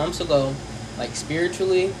 a couple months ago, like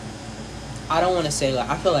spiritually, I don't want to say like,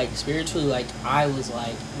 I feel like spiritually, like I was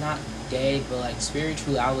like not dead, but like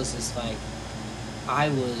spiritually I was just like, I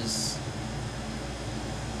was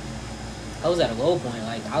at a low point.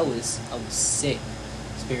 Like I was sick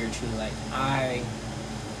spiritually. Like I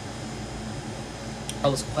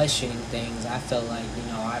was questioning things. I felt like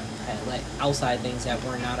I had let outside things that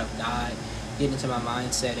were not of God get into my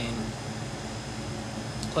mindset, and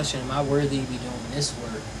question, am I worthy to be doing this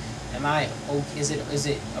work? Am I okay? Is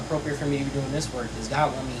it appropriate for me to be doing this work? Does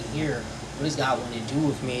God want me here? What does God want to do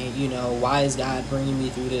with me? Why is God bringing me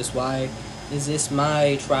through this? Why is this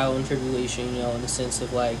my trial and tribulation? In the sense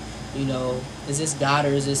of like, is this God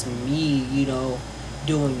or is this me?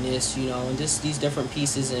 Doing this? And just these different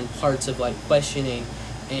pieces and parts of like questioning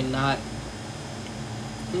and not,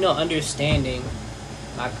 understanding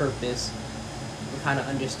my purpose and kind of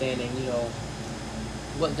understanding,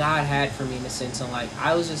 what God had for me in a sense. And like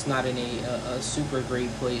I was just not in a super great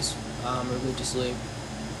place religiously.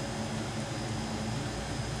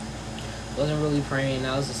 Wasn't really praying.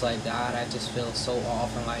 I was just like, God, I just feel so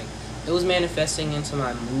off, and like it was manifesting into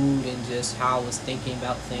my mood and just how I was thinking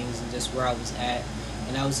about things and just where I was at.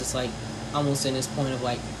 And I was just like almost in this point of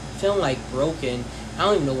like feeling like broken. I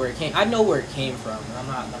don't even know where it came. I know where it came from, but I'm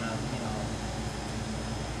not gonna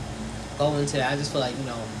go into that. I just feel like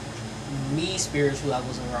me spiritually, I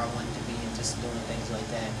wasn't where I wanted to be, and just doing things like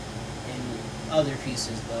that, and other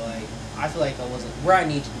pieces. But like I feel like I wasn't where I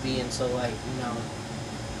needed to be, and so like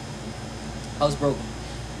I was broken.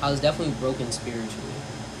 I was definitely broken spiritually,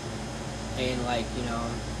 and like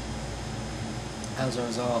as a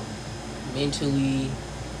result, mentally,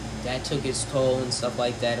 that took its toll and stuff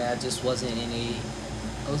like that. I just wasn't in a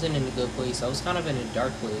good place. I was kind of in a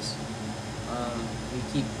dark place.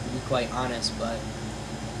 To be quite honest, but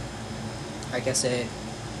like I said,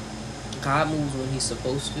 God moves when He's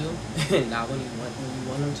supposed to, and not when you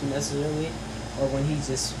want Him to necessarily, or when He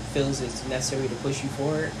just feels it's necessary to push you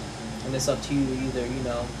forward. and it's up to you to either,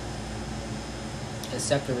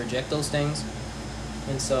 accept or reject those things.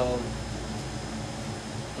 And so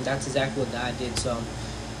that's exactly what God did. So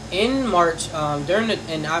in March,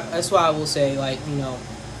 that's why I will say,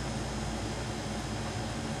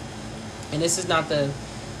 and this is not to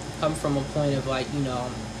come from a point of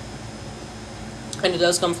and it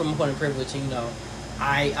does come from a point of privilege.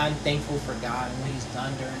 I'm thankful for God and what He's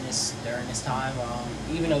done during this time,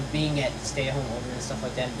 even of being at stay-at-home order and stuff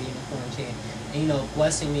like that, and being in quarantine, and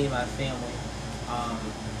blessing me and my family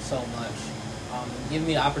so much, and giving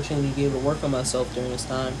me the opportunity to be able to work on myself during this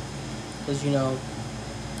time, because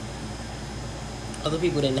other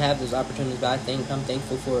people didn't have those opportunities, but I'm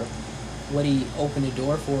thankful for what He opened the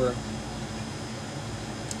door for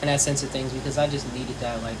in that sense of things, because I just needed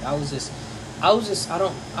that. I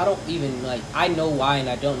don't even, I know why and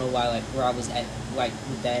I don't know why, where I was at,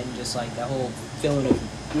 with that, and just, that whole feeling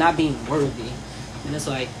of not being worthy. And it's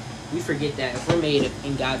we forget that if we're made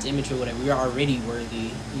in God's image or whatever, we are already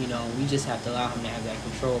worthy, we just have to allow Him to have that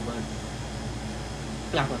control, but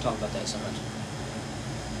I'm not going to talk about that so much.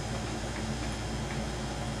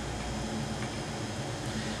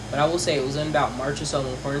 But I will say it was in about March or so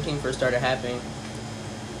when quarantine first started happening.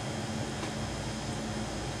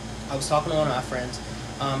 I was talking to one of my friends.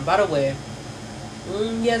 By the way,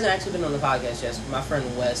 he hasn't actually been on the podcast yet. My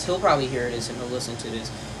friend Wes, he'll probably hear this and he'll listen to this.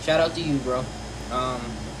 Shout out to you, bro.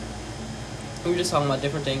 We were just talking about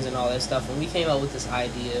different things and all that stuff, and we came up with this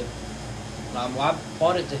idea. I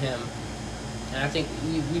brought it to him, and I think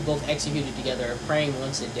we both executed together, praying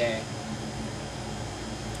once a day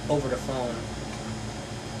over the phone.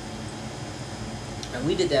 And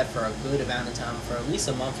we did that for a good amount of time, for at least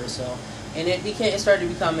a month or so. And it started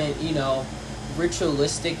becoming,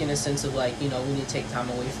 ritualistic in a sense of we need to take time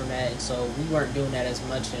away from that. And so we weren't doing that as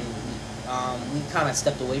much, and we kind of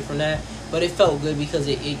stepped away from that. But it felt good because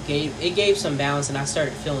it gave some balance, and I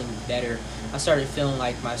started feeling better. I started feeling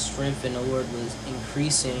like my strength in the Lord was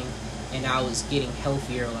increasing, and I was getting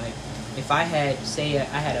healthier. If I had, if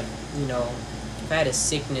I had a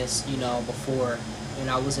sickness, before, and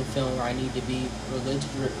I wasn't feeling where I need to be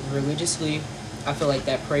religiously, I feel like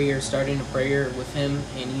that prayer, starting a prayer with Him,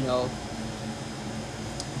 and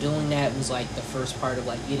doing that was the first part of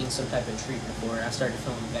getting some type of treatment for it. I started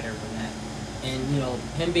feeling better from that, and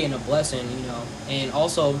Him being a blessing, and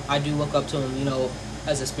also I do look up to Him,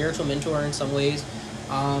 as a spiritual mentor in some ways.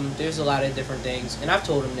 There's a lot of different things, and I've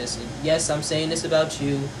told Him this. And yes, I'm saying this about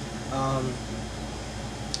you.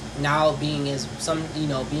 Now being as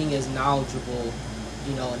knowledgeable,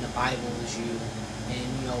 in the Bible as you, and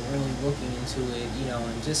really looking into it,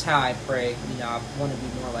 and just how I pray, I want to be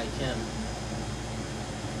more like Him.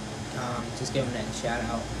 Just giving that shout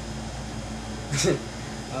out.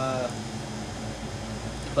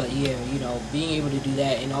 But yeah, being able to do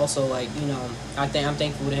that, and also I'm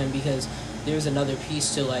thankful to Him because there's another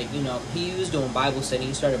piece to he was doing Bible study.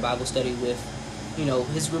 He started Bible study with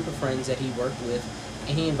his group of friends that he worked with,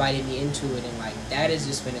 and he invited me into it, and that has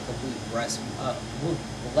just been a complete blessing. I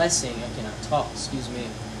cannot talk, excuse me.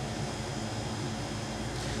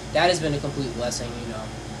 That has been a complete blessing.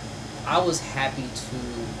 I was happy to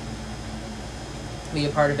be a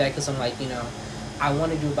part of that, because I'm I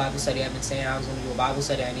want to do a Bible study. I've been saying I was going to do a Bible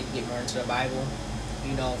study. I need to get more into the Bible,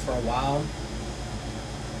 for a while.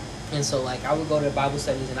 And so I would go to Bible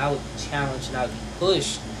studies, and I would challenge, and I would be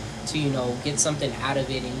pushed to get something out of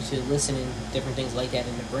it, and to listen and different things like that,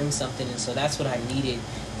 and to bring something. And so that's what I needed,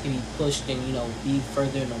 to be pushed and be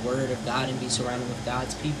further in the Word of God, and be surrounded with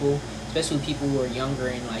God's people, especially people who are younger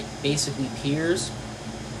and basically peers.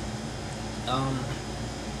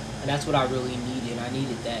 And that's what I really needed. I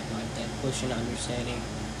needed that that push and understanding.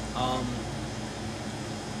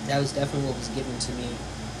 That was definitely what was given to me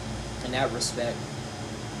in that respect.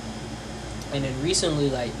 And then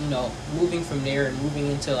recently, moving from there and moving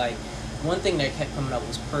into one thing that kept coming up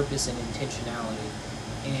was purpose and intentionality.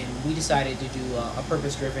 And we decided to do a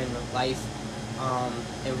purpose-driven life,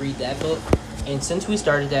 and read that book. And since we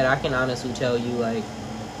started that, I can honestly tell you that.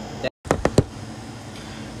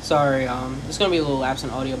 Sorry, there's gonna be a little lapse in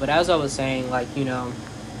audio, but as I was saying,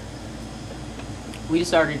 we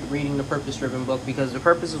started reading the purpose-driven book because the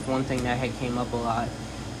purpose is one thing that had came up a lot.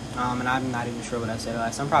 And I'm not even sure what I said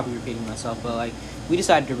last. I'm probably repeating myself, but we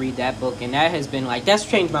decided to read that book, and that has been that's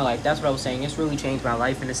changed my life. That's what I was saying. It's really changed my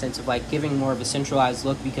life in the sense of giving more of a centralized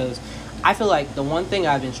look, because I feel the one thing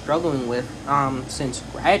I've been struggling with since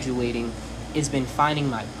graduating has been finding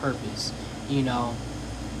my purpose,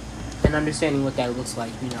 and understanding what that looks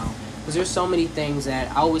like, because there's so many things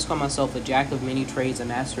that I always call myself a jack of many trades, a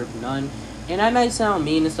master of none. And I might sound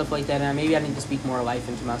mean and stuff like that, and maybe I need to speak more life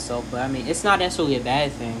into myself, but it's not necessarily a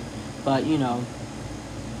bad thing. But, you know,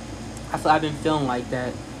 I've been feeling like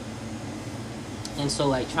that. And so,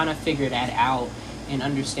 like, trying to figure that out and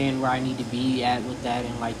understand where I need to be at with that,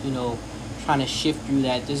 and, like, you know, trying to shift through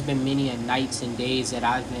that. There's been many nights and days that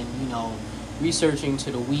I've been, you know, researching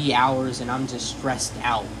to the wee hours, and I'm just stressed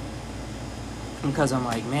out. Because I'm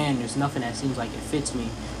like, man, there's nothing that seems like it fits me.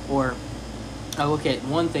 Or I look at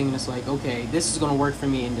one thing and it's like, okay, this is going to work for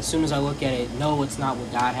me. And as soon as I look at it, no, it's not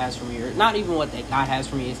what God has for me. Or not even what that God has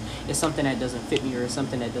for me. It's something that doesn't fit me, or it's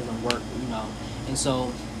something that doesn't work, you know. And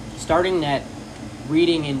so starting that,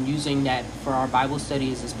 reading and using that for our Bible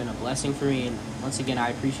studies has been a blessing for me. And once again, I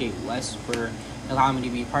appreciate Wes for allowing me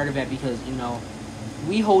to be a part of that, because, you know,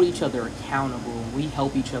 we hold each other accountable. We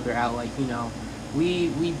help each other out. Like, you know,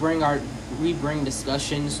 we bring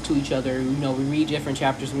discussions to each other. You know, we read different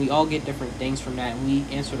chapters and we all get different things from that, and we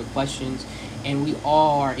answer the questions, and we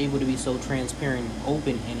all are able to be so transparent and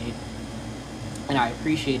open in it. And I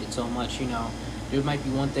appreciate it so much. You know, there might be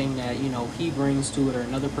one thing that, you know, he brings to it or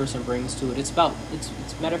another person brings to it. It's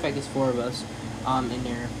matter of fact, it's 4 of us in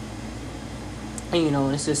there. And, you know,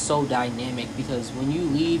 it's just so dynamic, because when you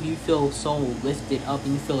leave, you feel so lifted up,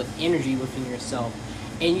 and you feel an energy within yourself.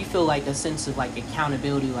 And you feel like a sense of, like,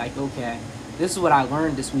 accountability, like, okay, this is what I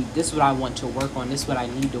learned this week. This is what I want to work on. This is what I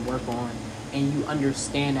need to work on. And you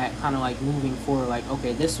understand that kind of, like, moving forward, like,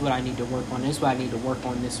 okay, this is what I need to work on. This is what I need to work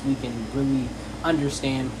on this week, and really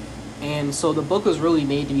understand. And so the book was really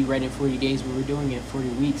made to be read in 40 days. We were doing it in 40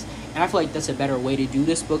 weeks. And I feel like that's a better way to do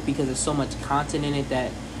this book, because there's so much content in it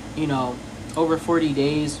that, you know, over 40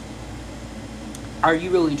 days, are you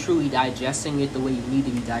really truly digesting it the way you need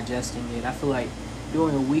to be digesting it? I feel like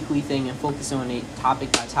doing a weekly thing and focusing on it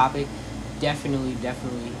topic by topic definitely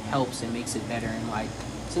helps and makes it better. And, like,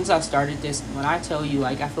 since I started this, when I tell you,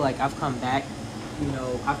 like, I feel like I've come back, you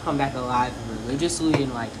know, I've come back alive religiously,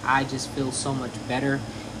 and, like, I just feel so much better.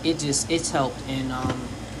 It's helped. And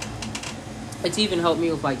it's even helped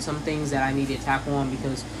me with, like, some things that I need to tackle on,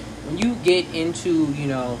 because when you get into, you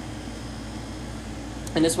know,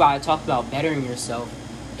 and that's why I talk about bettering yourself.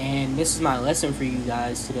 And this is my lesson for you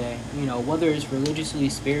guys today. You know, whether it's religiously,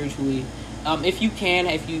 spiritually, if you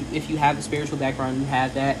have a spiritual background, you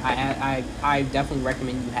have that. I definitely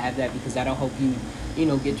recommend you have that, because that'll help you, you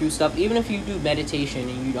know, get through stuff. Even if you do meditation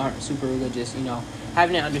and you aren't super religious, you know,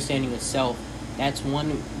 having an understanding of self, that's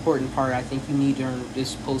one important part I think you need during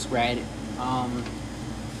this post-grad.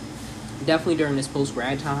 Definitely during this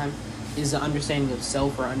post-grad time, is the understanding of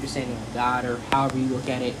self, or understanding of God, or however you look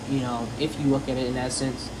at it, you know, if you look at it in that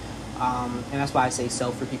sense. And that's why I say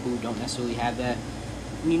self for people who don't necessarily have that.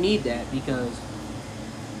 You need that, because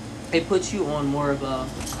it puts you on more of a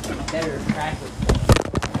better track with things.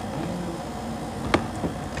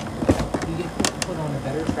 You get put on a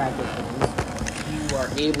better track with things. You are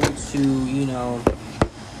able to, you know,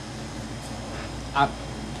 I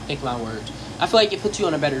pick my words. I feel like it puts you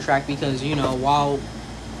on a better track, because, you know,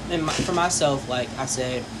 for myself, like I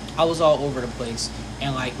said, I was all over the place,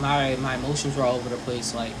 and, like, my emotions were all over the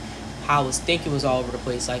place. Like, how I was thinking was all over the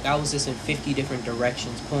place. Like, I was just in 50 different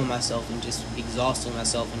directions, pulling myself and just exhausting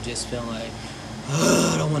myself, and just feeling like,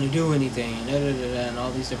 I don't want to do anything, and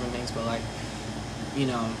all these different things. But, like, you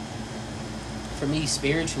know, for me,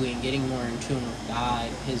 spiritually, and getting more in tune with God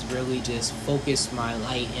has really just focused my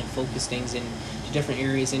light and focused things into different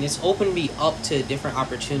areas, and it's opened me up to different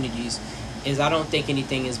opportunities. Is I don't think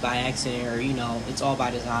anything is by accident, or, you know, it's all by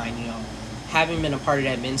design. You know, having been a part of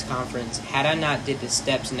that men's conference, had I not did the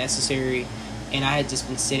steps necessary, and I had just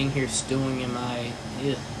been sitting here stewing in my,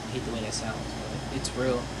 I hate the way that sounds, but it's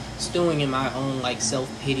real, stewing in my own, like,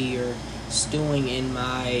 self-pity, or stewing in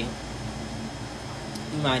my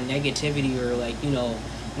negativity, or, like, you know,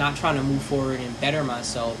 not trying to move forward and better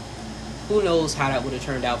myself, who knows how that would have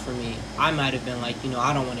turned out for me. I might have been like, you know,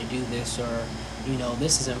 I don't want to do this, or, you know,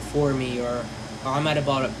 this isn't for me, or I might have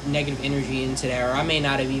brought a negative energy into that, or I may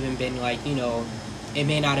not have even been, like, you know, it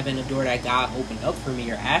may not have been a door that God opened up for me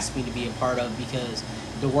or asked me to be a part of, because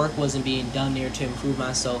the work wasn't being done there to improve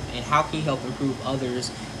myself. And how can you help improve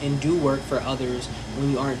others and do work for others when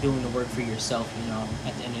you aren't doing the work for yourself, you know,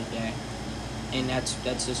 at the end of the day? And that's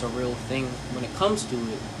just a real thing when it comes to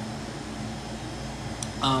it.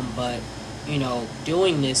 But, you know,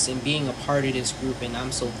 doing this and being a part of this group, and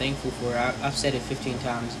I'm so thankful for it. I've said it 15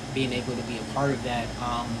 times, being able to be a part of that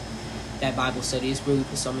that Bible study has really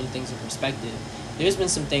put so many things in perspective. There's been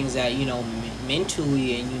some things that, you know,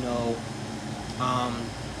 mentally, and, you know,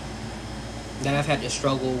 that I've had to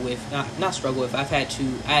struggle with, not struggle with, I had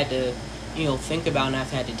to, you know, think about, and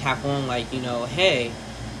I've had to tap on, like, you know, hey,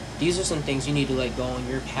 these are some things you need to let go in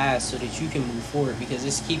your past so that you can move forward, because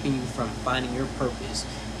it's keeping you from finding your purpose,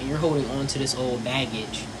 and you're holding on to this old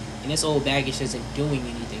baggage, and this old baggage isn't doing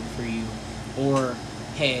anything for you. Or,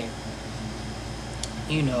 hey,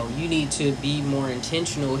 you need to be more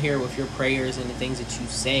intentional here with your prayers and the things that you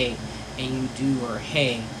say and you do. Or,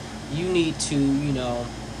 hey, you need to,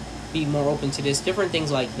 be more open to this. Different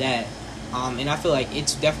things like that. And I feel like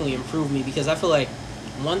it's definitely improved me, because I feel like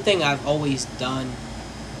one thing I've always done,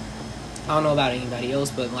 I don't know about anybody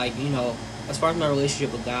else, but as far as my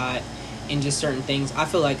relationship with God and just certain things, I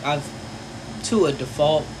feel like I've, to a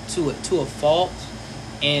fault,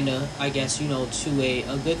 and I guess to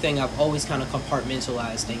a good thing, I've always kind of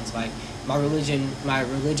compartmentalized things. Like my religion, my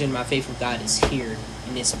faith with God is here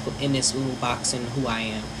in this little box, and who I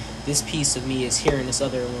am. This piece of me is here in this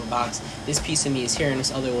other little box. This piece of me is here in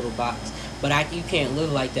this other little box. But you can't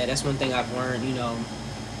live like that. That's one thing I've learned,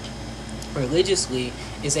 religiously,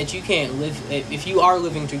 is that you can't live, if you are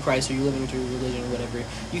living through Christ or you're living through religion or whatever,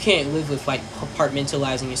 you can't live with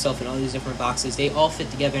compartmentalizing yourself in all these different boxes. They all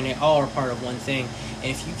fit together and they all are part of one thing.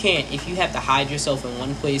 And if you have to hide yourself in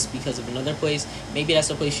one place because of another place, maybe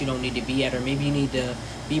that's a place you don't need to be at, or maybe you need to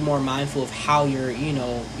be more mindful of how you're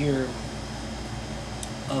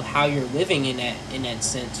living in that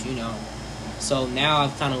sense. So now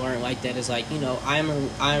I've kind of learned like that. It's like, I'm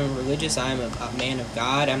religious. I'm a man of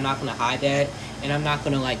God. I'm not going to hide that. And I'm not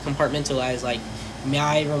going to compartmentalize.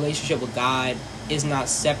 My relationship with God is not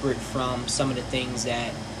separate from some of the things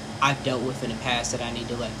that I've dealt with in the past that I need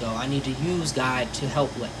to let go. I need to use God to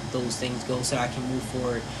help let those things go so that I can move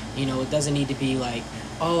forward. It doesn't need to be like,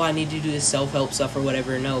 oh, I need to do this self-help stuff or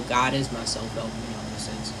whatever. No, God is my self-help, in a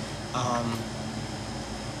sense.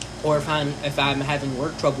 Or if I'm having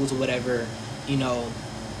work troubles or whatever,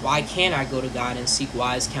 why can't I go to God and seek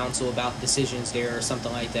wise counsel about decisions there or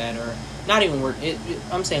something like that? Or not even work.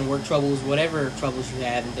 I'm saying work troubles, whatever troubles you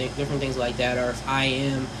have, and different things like that. Or if I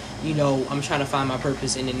am, I'm trying to find my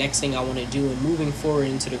purpose in the next thing I want to do and moving forward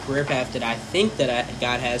into the career path that I think that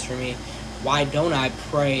God has for me, why don't I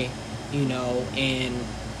pray, and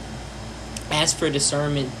ask for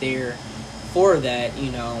discernment there for that,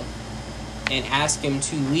 and ask Him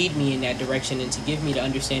to lead me in that direction and to give me the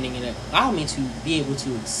understanding and allow me to be able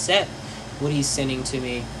to accept what He's sending to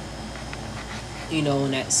me, in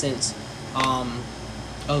that sense,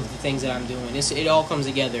 of the things that I'm doing. It all comes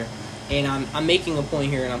together, and I'm making a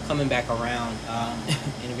point here, and I'm coming back around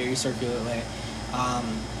in a very circular way.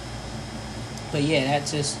 But yeah,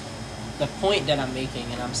 that's just the point that I'm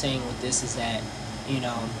making, and I'm saying with this is that,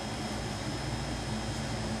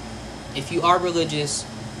 if you are religious,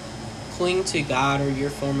 cling to God or your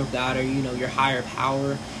form of God or your higher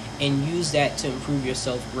power, and use that to improve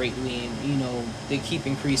yourself greatly, and to keep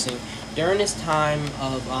increasing during this time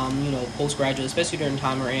of postgraduate, especially during the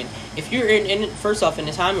time we're in. If you're in first off, in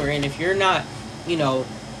the time we're in, if you're not,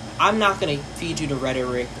 I'm not going to feed you the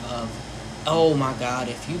rhetoric of, oh my God,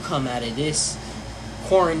 if you come out of this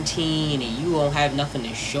quarantine and you won't have nothing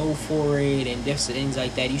to show for it and different things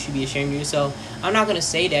like that, you should be ashamed of yourself. I'm not going to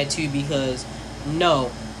say that to you, because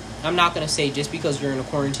no, I'm not going to say just because you're in a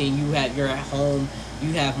quarantine, you're at home,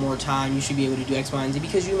 you have more time, you should be able to do X, Y, and Z,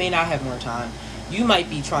 because you may not have more time. You might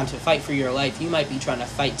be trying to fight for your life. You might be trying to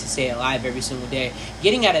fight to stay alive every single day.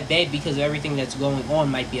 Getting out of bed because of everything that's going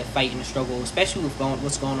on might be a fight and a struggle, especially with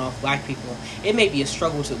what's going on with Black people. It may be a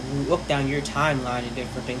struggle to look down your timeline and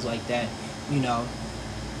different things like that,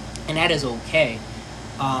 and that is okay.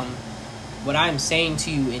 What I'm saying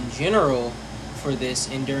to you in general for this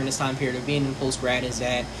and during this time period of being in post-grad is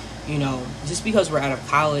that, just because we're out of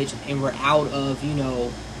college and we're out of,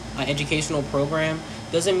 an educational program,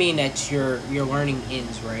 doesn't mean that your learning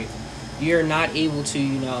ends, right? You're not able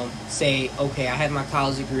to, say, okay, I have my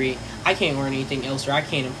college degree, I can't learn anything else, or I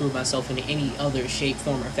can't improve myself in any other shape,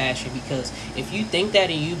 form, or fashion. Because if you think that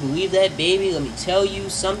and you believe that, baby, let me tell you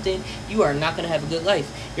something, you are not going to have a good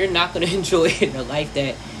life. You're not going to enjoy the life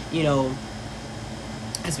that,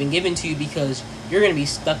 has been given to you, because you're going to be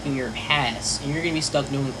stuck in your past, and you're going to be stuck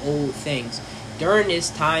doing old things. During this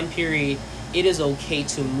time period, it is okay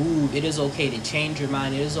to move. It is okay to change your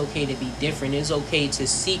mind. It is okay to be different. It is okay to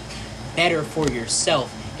seek better for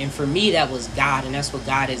yourself. And for me, that was God, and that's what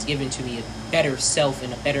God has given to me, a better self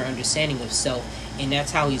and a better understanding of self. And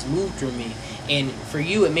that's how He's moved through me. And for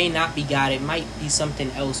you, it may not be God. It might be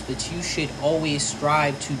something else, but you should always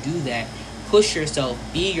strive to do that. Push yourself.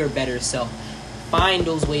 Be your better self. Find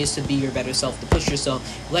those ways to be your better self, to push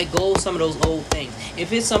yourself. Let go of some of those old things.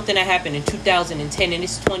 If it's something that happened in 2010 and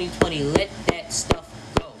it's 2020, let that stuff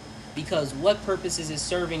go. Because what purpose is it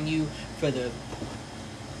serving you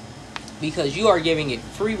because you are giving it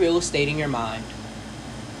free real estate in your mind.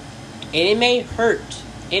 And it may hurt.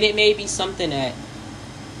 And it may be something that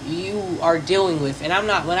you are dealing with. And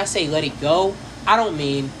when I say let it go, I don't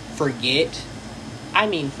mean forget. I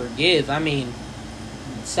mean forgive. I mean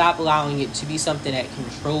stop allowing it to be something that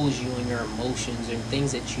controls you and your emotions and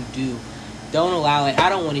things that you do. Don't allow it. I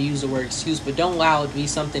don't want to use the word excuse, but don't allow it to be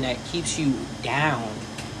something that keeps you down.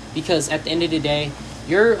 Because at the end of the day,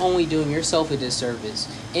 you're only doing yourself a disservice.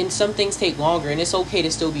 And some things take longer, and it's okay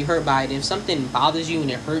to still be hurt by it. And if something bothers you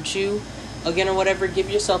and it hurts you, again or whatever, give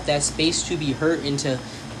yourself that space to be hurt and to,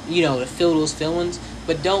 to feel those feelings.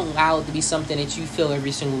 But don't allow it to be something that you feel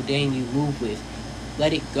every single day and you move with.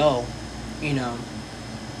 Let it go.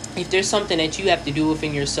 If there's something that you have to do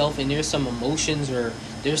within yourself and there's some emotions or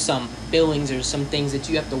there's some feelings or some things that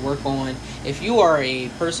you have to work on, if you are a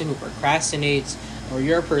person who procrastinates or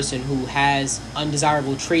you're a person who has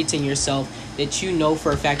undesirable traits in yourself that you know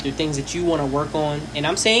for a fact are things that you want to work on, and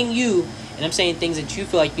I'm saying you, and I'm saying things that you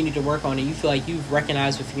feel like you need to work on and you feel like you've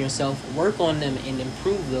recognized within yourself, work on them and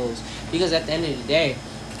improve those. Because at the end of the day,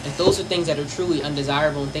 if those are things that are truly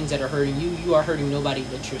undesirable and things that are hurting you, you are hurting nobody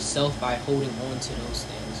but yourself by holding on to those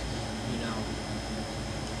things.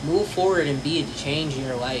 Move forward and be the change in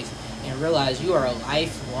your life and realize you are a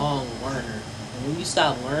lifelong learner. And when you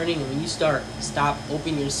stop learning and when you stop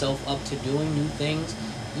opening yourself up to doing new things,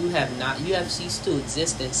 you have ceased to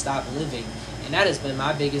exist and stop living. And that has been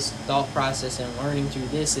my biggest thought process and learning through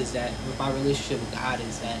this, is that with my relationship with God,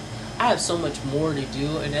 is that I have so much more to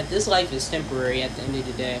do and that this life is temporary at the end of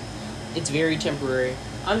the day. It's very temporary.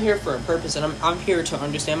 I'm here for a purpose, and I'm here to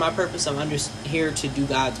understand my purpose. I'm here to do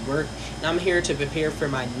God's work, and I'm here to prepare for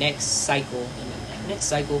my next cycle,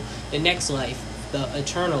 the next life, the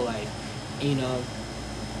eternal life,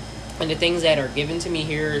 And the things that are given to me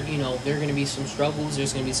here, there are going to be some struggles,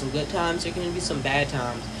 there's going to be some good times, there's going to be some bad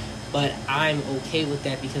times, but I'm okay with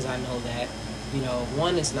that because I know that,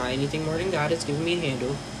 one, it's not anything more than God. It's giving me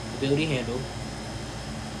the ability to handle,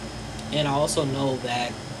 and I also know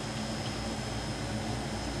that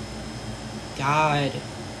God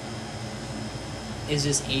is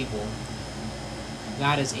just able.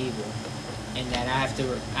 God is able. And that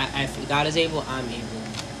if God is able, I'm able.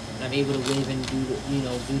 And I'm able to live and do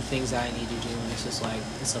things that I need to do. And it's just like,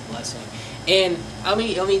 it's a blessing. And let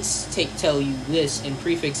me tell you this and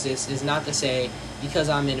prefix this, is not to say because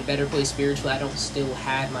I'm in a better place spiritually, I don't still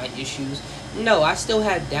have my issues. No, I still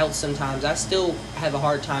have doubts sometimes. I still have a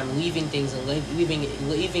hard time leaving things and leaving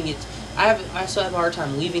it. I still have a hard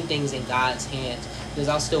time leaving things in God's hands because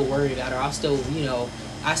I'll still worry about it. I'll still,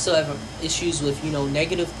 I still have issues with,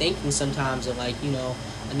 negative thinking sometimes, and a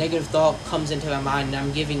negative thought comes into my mind and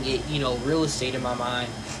I'm giving it, real estate in my mind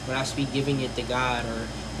when I should be giving it to God. Or,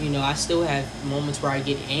 I still have moments where I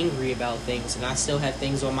get angry about things, and I still have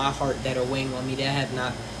things on my heart that are weighing on me that I have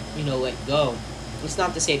not, let go. It's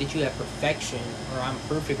not to say that you have perfection or I'm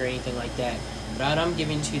perfect or anything like that. But what I'm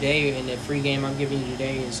giving today, in the free game I'm giving you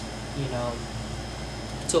today, is,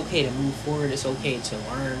 it's okay to move forward. It's okay to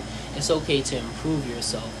learn. It's okay to improve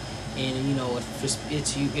yourself. And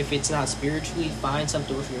if it's not spiritually, find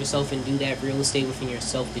something within yourself and do that real estate within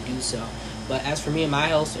yourself to do so. But as for me and my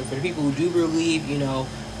health, and for the people who do believe, you know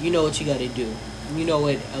what you got to do.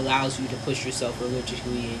 It allows you to push yourself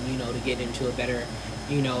religiously and to get into a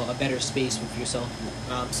better space with yourself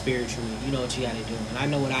spiritually. You know what you got to do, and I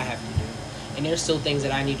know what I have to do. And there's still things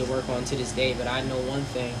that I need to work on to this day, but I know one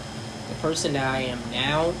thing: the person that I am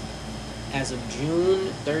now, as of June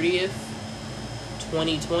 30th,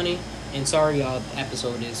 2020, and sorry y'all, the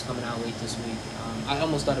episode is coming out late this week. I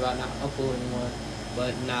almost thought about not uploading one,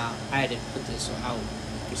 but nah, I had to put this out.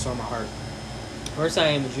 It's on my heart. First, I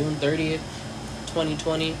am June 30th,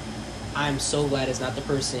 2020. I'm so glad it's not the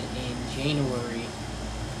person in January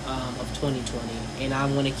of 2020, and I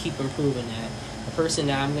want to keep improving that. The person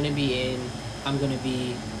that I'm going to be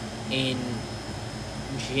in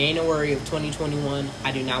January of 2021.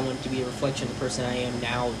 I do not want it to be a reflection of the person I am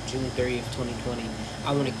now, June 30th, 2020.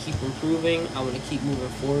 I want to keep improving. I want to keep moving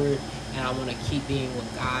forward, and I want to keep being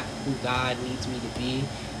who God needs me to be.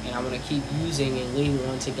 And I want to keep using and leaning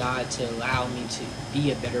on to God to allow me to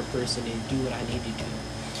be a better person and do what I need to do.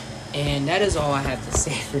 And that is all I have to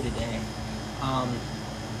say for today.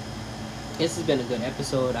 This has been a good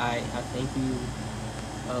episode. I thank you.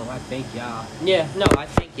 I thank y'all. I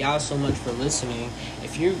thank y'all so much for listening.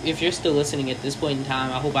 If you're still listening at this point in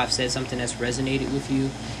time, I hope I've said something that's resonated with you,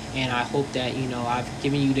 and I hope that I've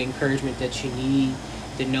given you the encouragement that you need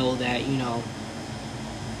to know that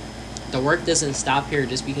the work doesn't stop here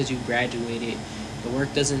just because you graduated. The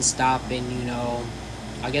work doesn't stop in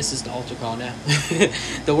I guess it's the altar call now.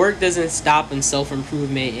 The work doesn't stop in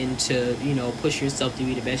self-improvement and to push yourself to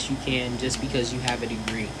be the best you can just because you have a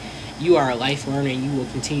degree. You are a life learner, and you will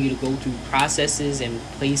continue to go through processes and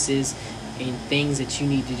places and things that you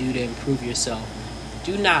need to do to improve yourself.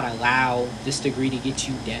 do not allow this degree to get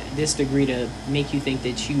you down, this degree to make you think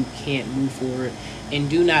that you can't move forward, and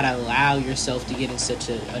do not allow yourself to get in such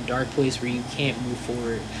a dark place where you can't move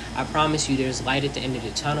forward. I promise you there's light at the end of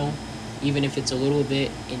the tunnel, even if it's a little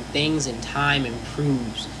bit, and things in time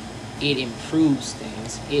improves. It improves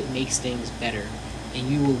things. It makes things better, and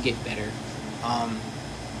you will get better.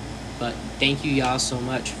 But thank you y'all so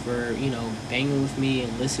much for, banging with me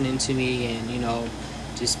and listening to me and,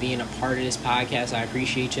 just being a part of this podcast. I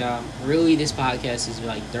appreciate y'all. Really, this podcast is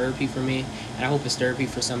like therapy for me, and I hope it's therapy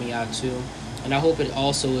for some of y'all too. And I hope it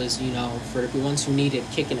also is, for the ones who need a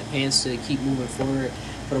kick in the pants to keep moving forward.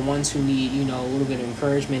 For the ones who need, a little bit of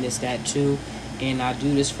encouragement, it's that too. And I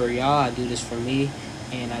do this for y'all. I do this for me.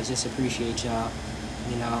 And I just appreciate y'all.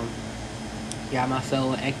 My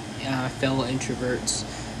fellow introverts.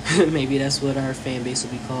 Maybe that's what our fan base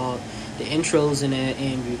will be called. The intros and the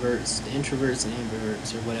ambiverts. The introverts and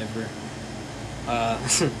ambiverts, or whatever.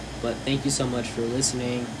 But thank you so much for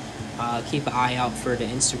listening. Keep an eye out for the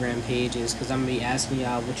Instagram pages, because I'm going to be asking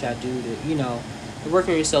y'all what y'all do to, work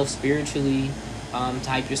on yourself spiritually, to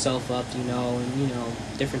hype yourself up, and,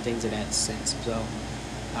 different things of that sense. So,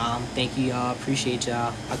 thank you, y'all. Appreciate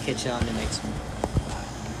y'all. I'll catch y'all in the next one.